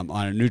 on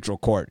a neutral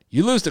court.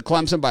 You lose to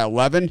Clemson by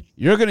 11,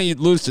 you're going to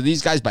lose to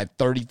these guys by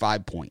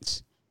 35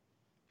 points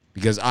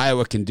because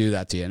Iowa can do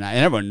that to you. And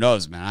everyone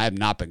knows, man, I have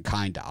not been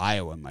kind to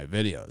Iowa in my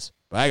videos,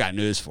 but I got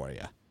news for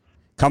you.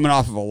 Coming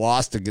off of a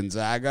loss to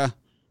Gonzaga,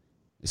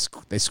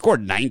 they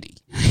scored 90.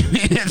 I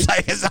mean,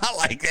 it's not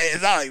like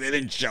they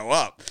didn't show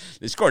up.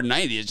 They scored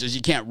 90. It's just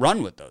you can't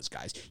run with those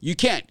guys. You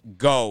can't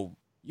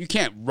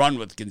run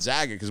with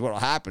Gonzaga because what will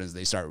happen is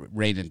they start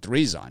raining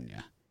threes on you,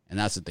 and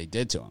that's what they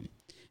did to them.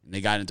 And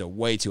they got into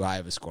way too high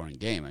of a scoring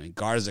game. I mean,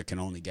 Garza can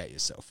only get you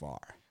so far.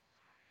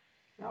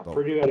 No,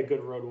 Purdue had a good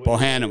road win.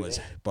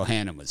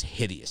 Bohannon was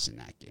hideous in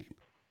that game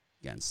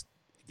against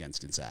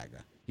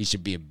Gonzaga. He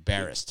should be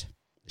embarrassed,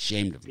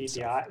 ashamed of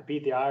himself.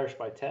 Beat the Irish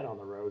by 10 on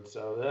the road.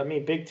 So, I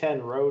mean, Big Ten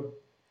road.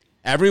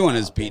 Everyone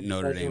has beaten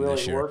Notre Dame really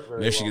this year.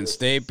 Michigan well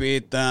State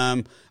beat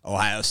them.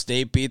 Ohio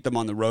State beat them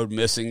on the road,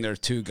 missing their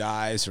two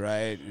guys,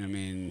 right? I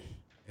mean,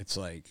 it's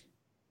like,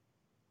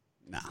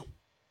 no.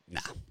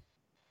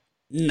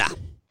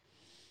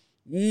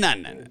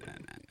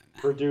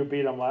 Purdue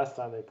beat them last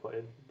time they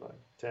played by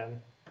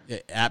 10. Yeah,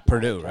 at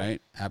Purdue,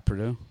 right? At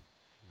Purdue.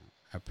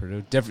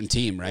 Different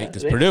team, right?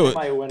 Because Yeah,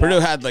 Purdue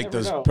had like Never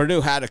those. know.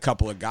 Purdue had a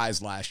couple of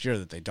guys last year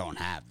that they don't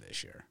have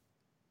this year,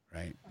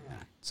 right? Yeah,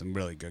 some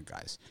really good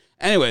guys.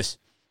 Anyways,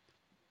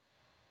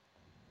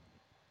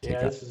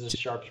 This is a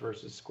sharps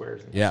versus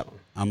squares. yeah,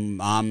 I'm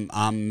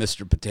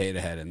Mr. Potato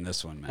Head in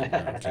this one, man.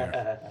 I don't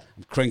care.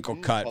 I'm crinkle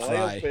cut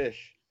fry.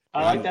 Fish.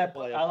 I like that.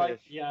 Filet I like.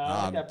 fish. Yeah,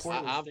 I like that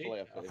Portland I'm State. filet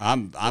of fish.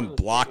 I'm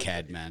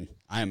blockhead, man.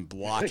 I am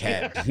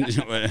blockhead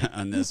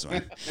on this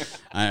one.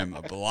 I am a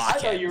I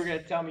blockhead. thought you were going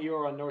to tell me you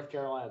were on North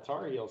Carolina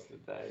Tar Heels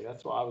today.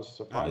 That's why I was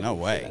surprised. Oh, no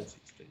you way. said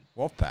NC State.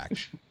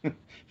 Wolfpack.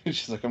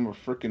 She's like, I'm a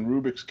freaking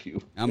Rubik's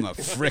Cube. I'm a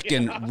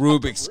frickin'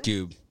 Rubik's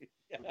Cube.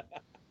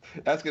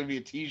 That's going to be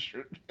a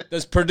t-shirt.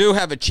 Does Purdue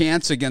have a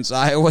chance against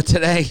Iowa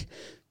today?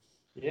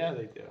 Yeah,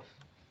 they do.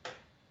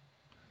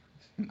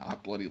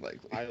 Not bloody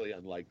likely. Highly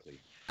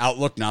unlikely.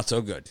 Outlook, not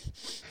so good.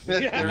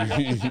 There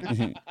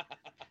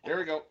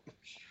we go.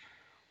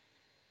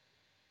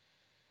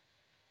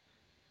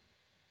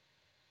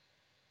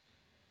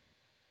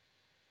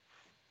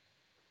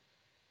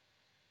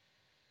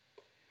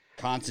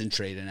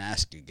 Concentrate and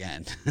ask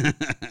again.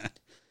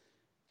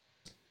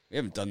 We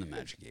haven't done the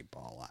Magic 8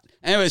 Ball a lot.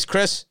 Anyways,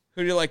 Chris,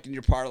 who do you like in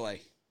your parlay?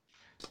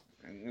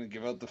 I'm going to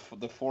give out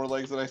the four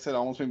legs that I said. I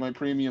almost made my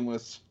premium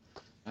list.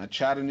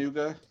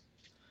 Chattanooga,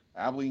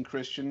 Abilene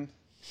Christian,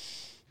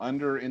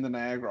 under in the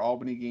Niagara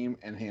Albany game,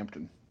 and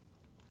Hampton.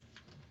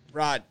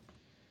 Rod.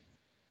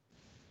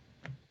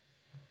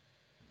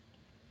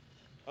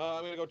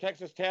 I'm going to go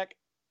Texas Tech,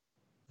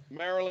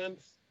 Maryland,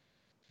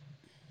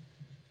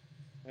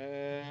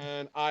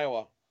 and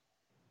Iowa.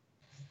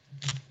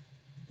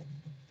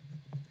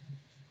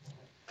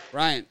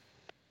 Ryan.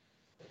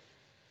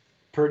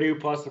 Purdue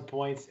plus the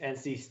points,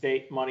 NC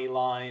State money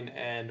line,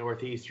 and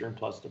Northeastern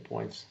plus the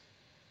points.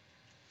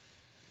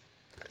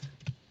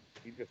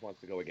 He just wants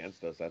to go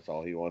against us. That's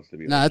all he wants to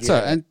be. No, like.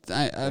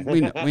 that's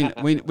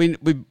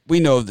we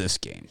know this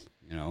game.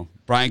 You know,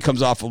 Brian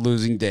comes off a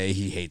losing day.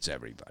 He hates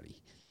everybody,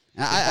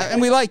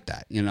 and we like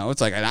that. You know,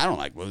 it's like I don't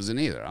like losing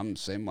either. I'm the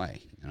same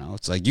way. You know,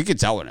 it's like you can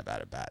tell when I've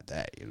had a bad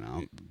day. You know,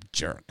 I'm a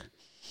jerk.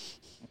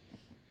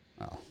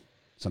 Well,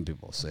 some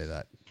people say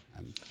that.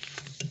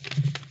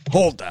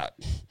 Hold that.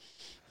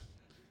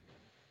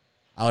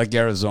 I like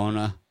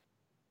Arizona.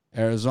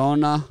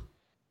 Arizona,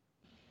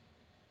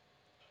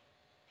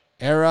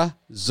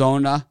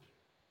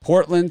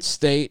 Portland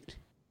State,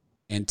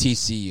 and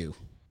TCU.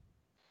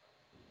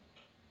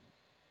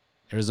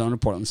 Arizona,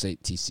 Portland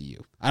State,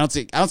 TCU. I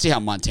don't see how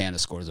Montana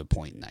scores a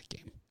point in that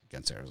game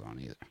against Arizona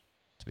either,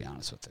 to be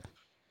honest with you.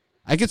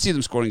 I could see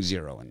them scoring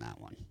 0 in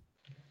that one.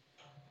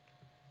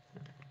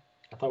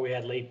 I thought we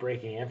had late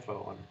breaking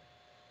info on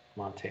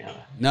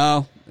Montana.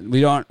 No,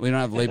 we don't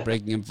have late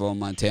breaking info on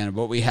Montana.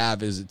 What we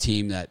have is a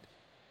team that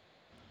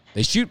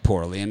they shoot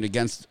poorly and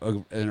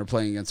are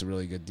playing against a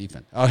really good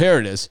defense. Oh, here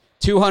it is.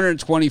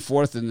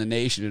 224th in the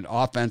nation in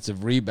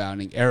offensive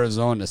rebounding.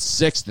 Arizona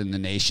 6th in the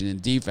nation in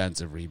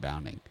defensive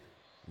rebounding.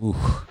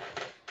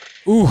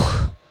 Ooh.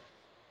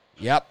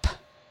 Yep.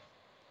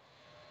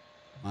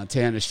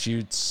 Montana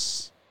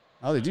shoots.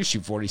 Oh, they do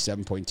shoot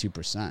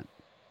 47.2%.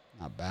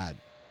 Not bad.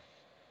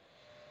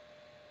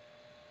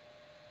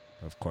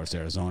 Of course,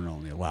 Arizona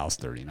only allows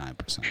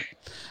 39%.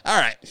 All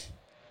right.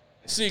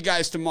 See you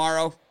guys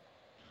tomorrow.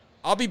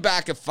 I'll be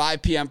back at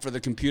 5 p.m. for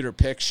the Computer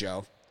Pick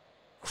Show.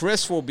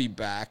 Chris will be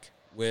back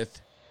with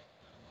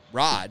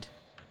Rod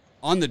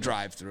on the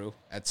drive-thru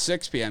at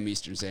 6 p.m.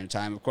 Eastern Standard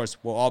Time. Of course,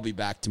 we'll all be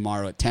back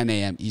tomorrow at 10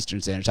 a.m.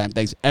 Eastern Standard Time.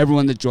 Thanks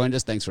everyone that joined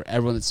us. Thanks for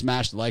everyone that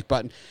smashed the like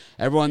button.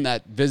 Everyone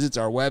that visits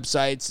our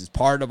websites is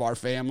part of our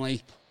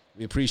family.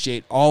 We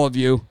appreciate all of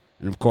you.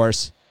 And, of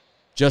course,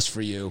 just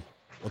for you,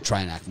 we'll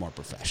try and act more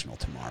professional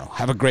tomorrow.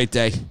 Have a great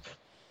day.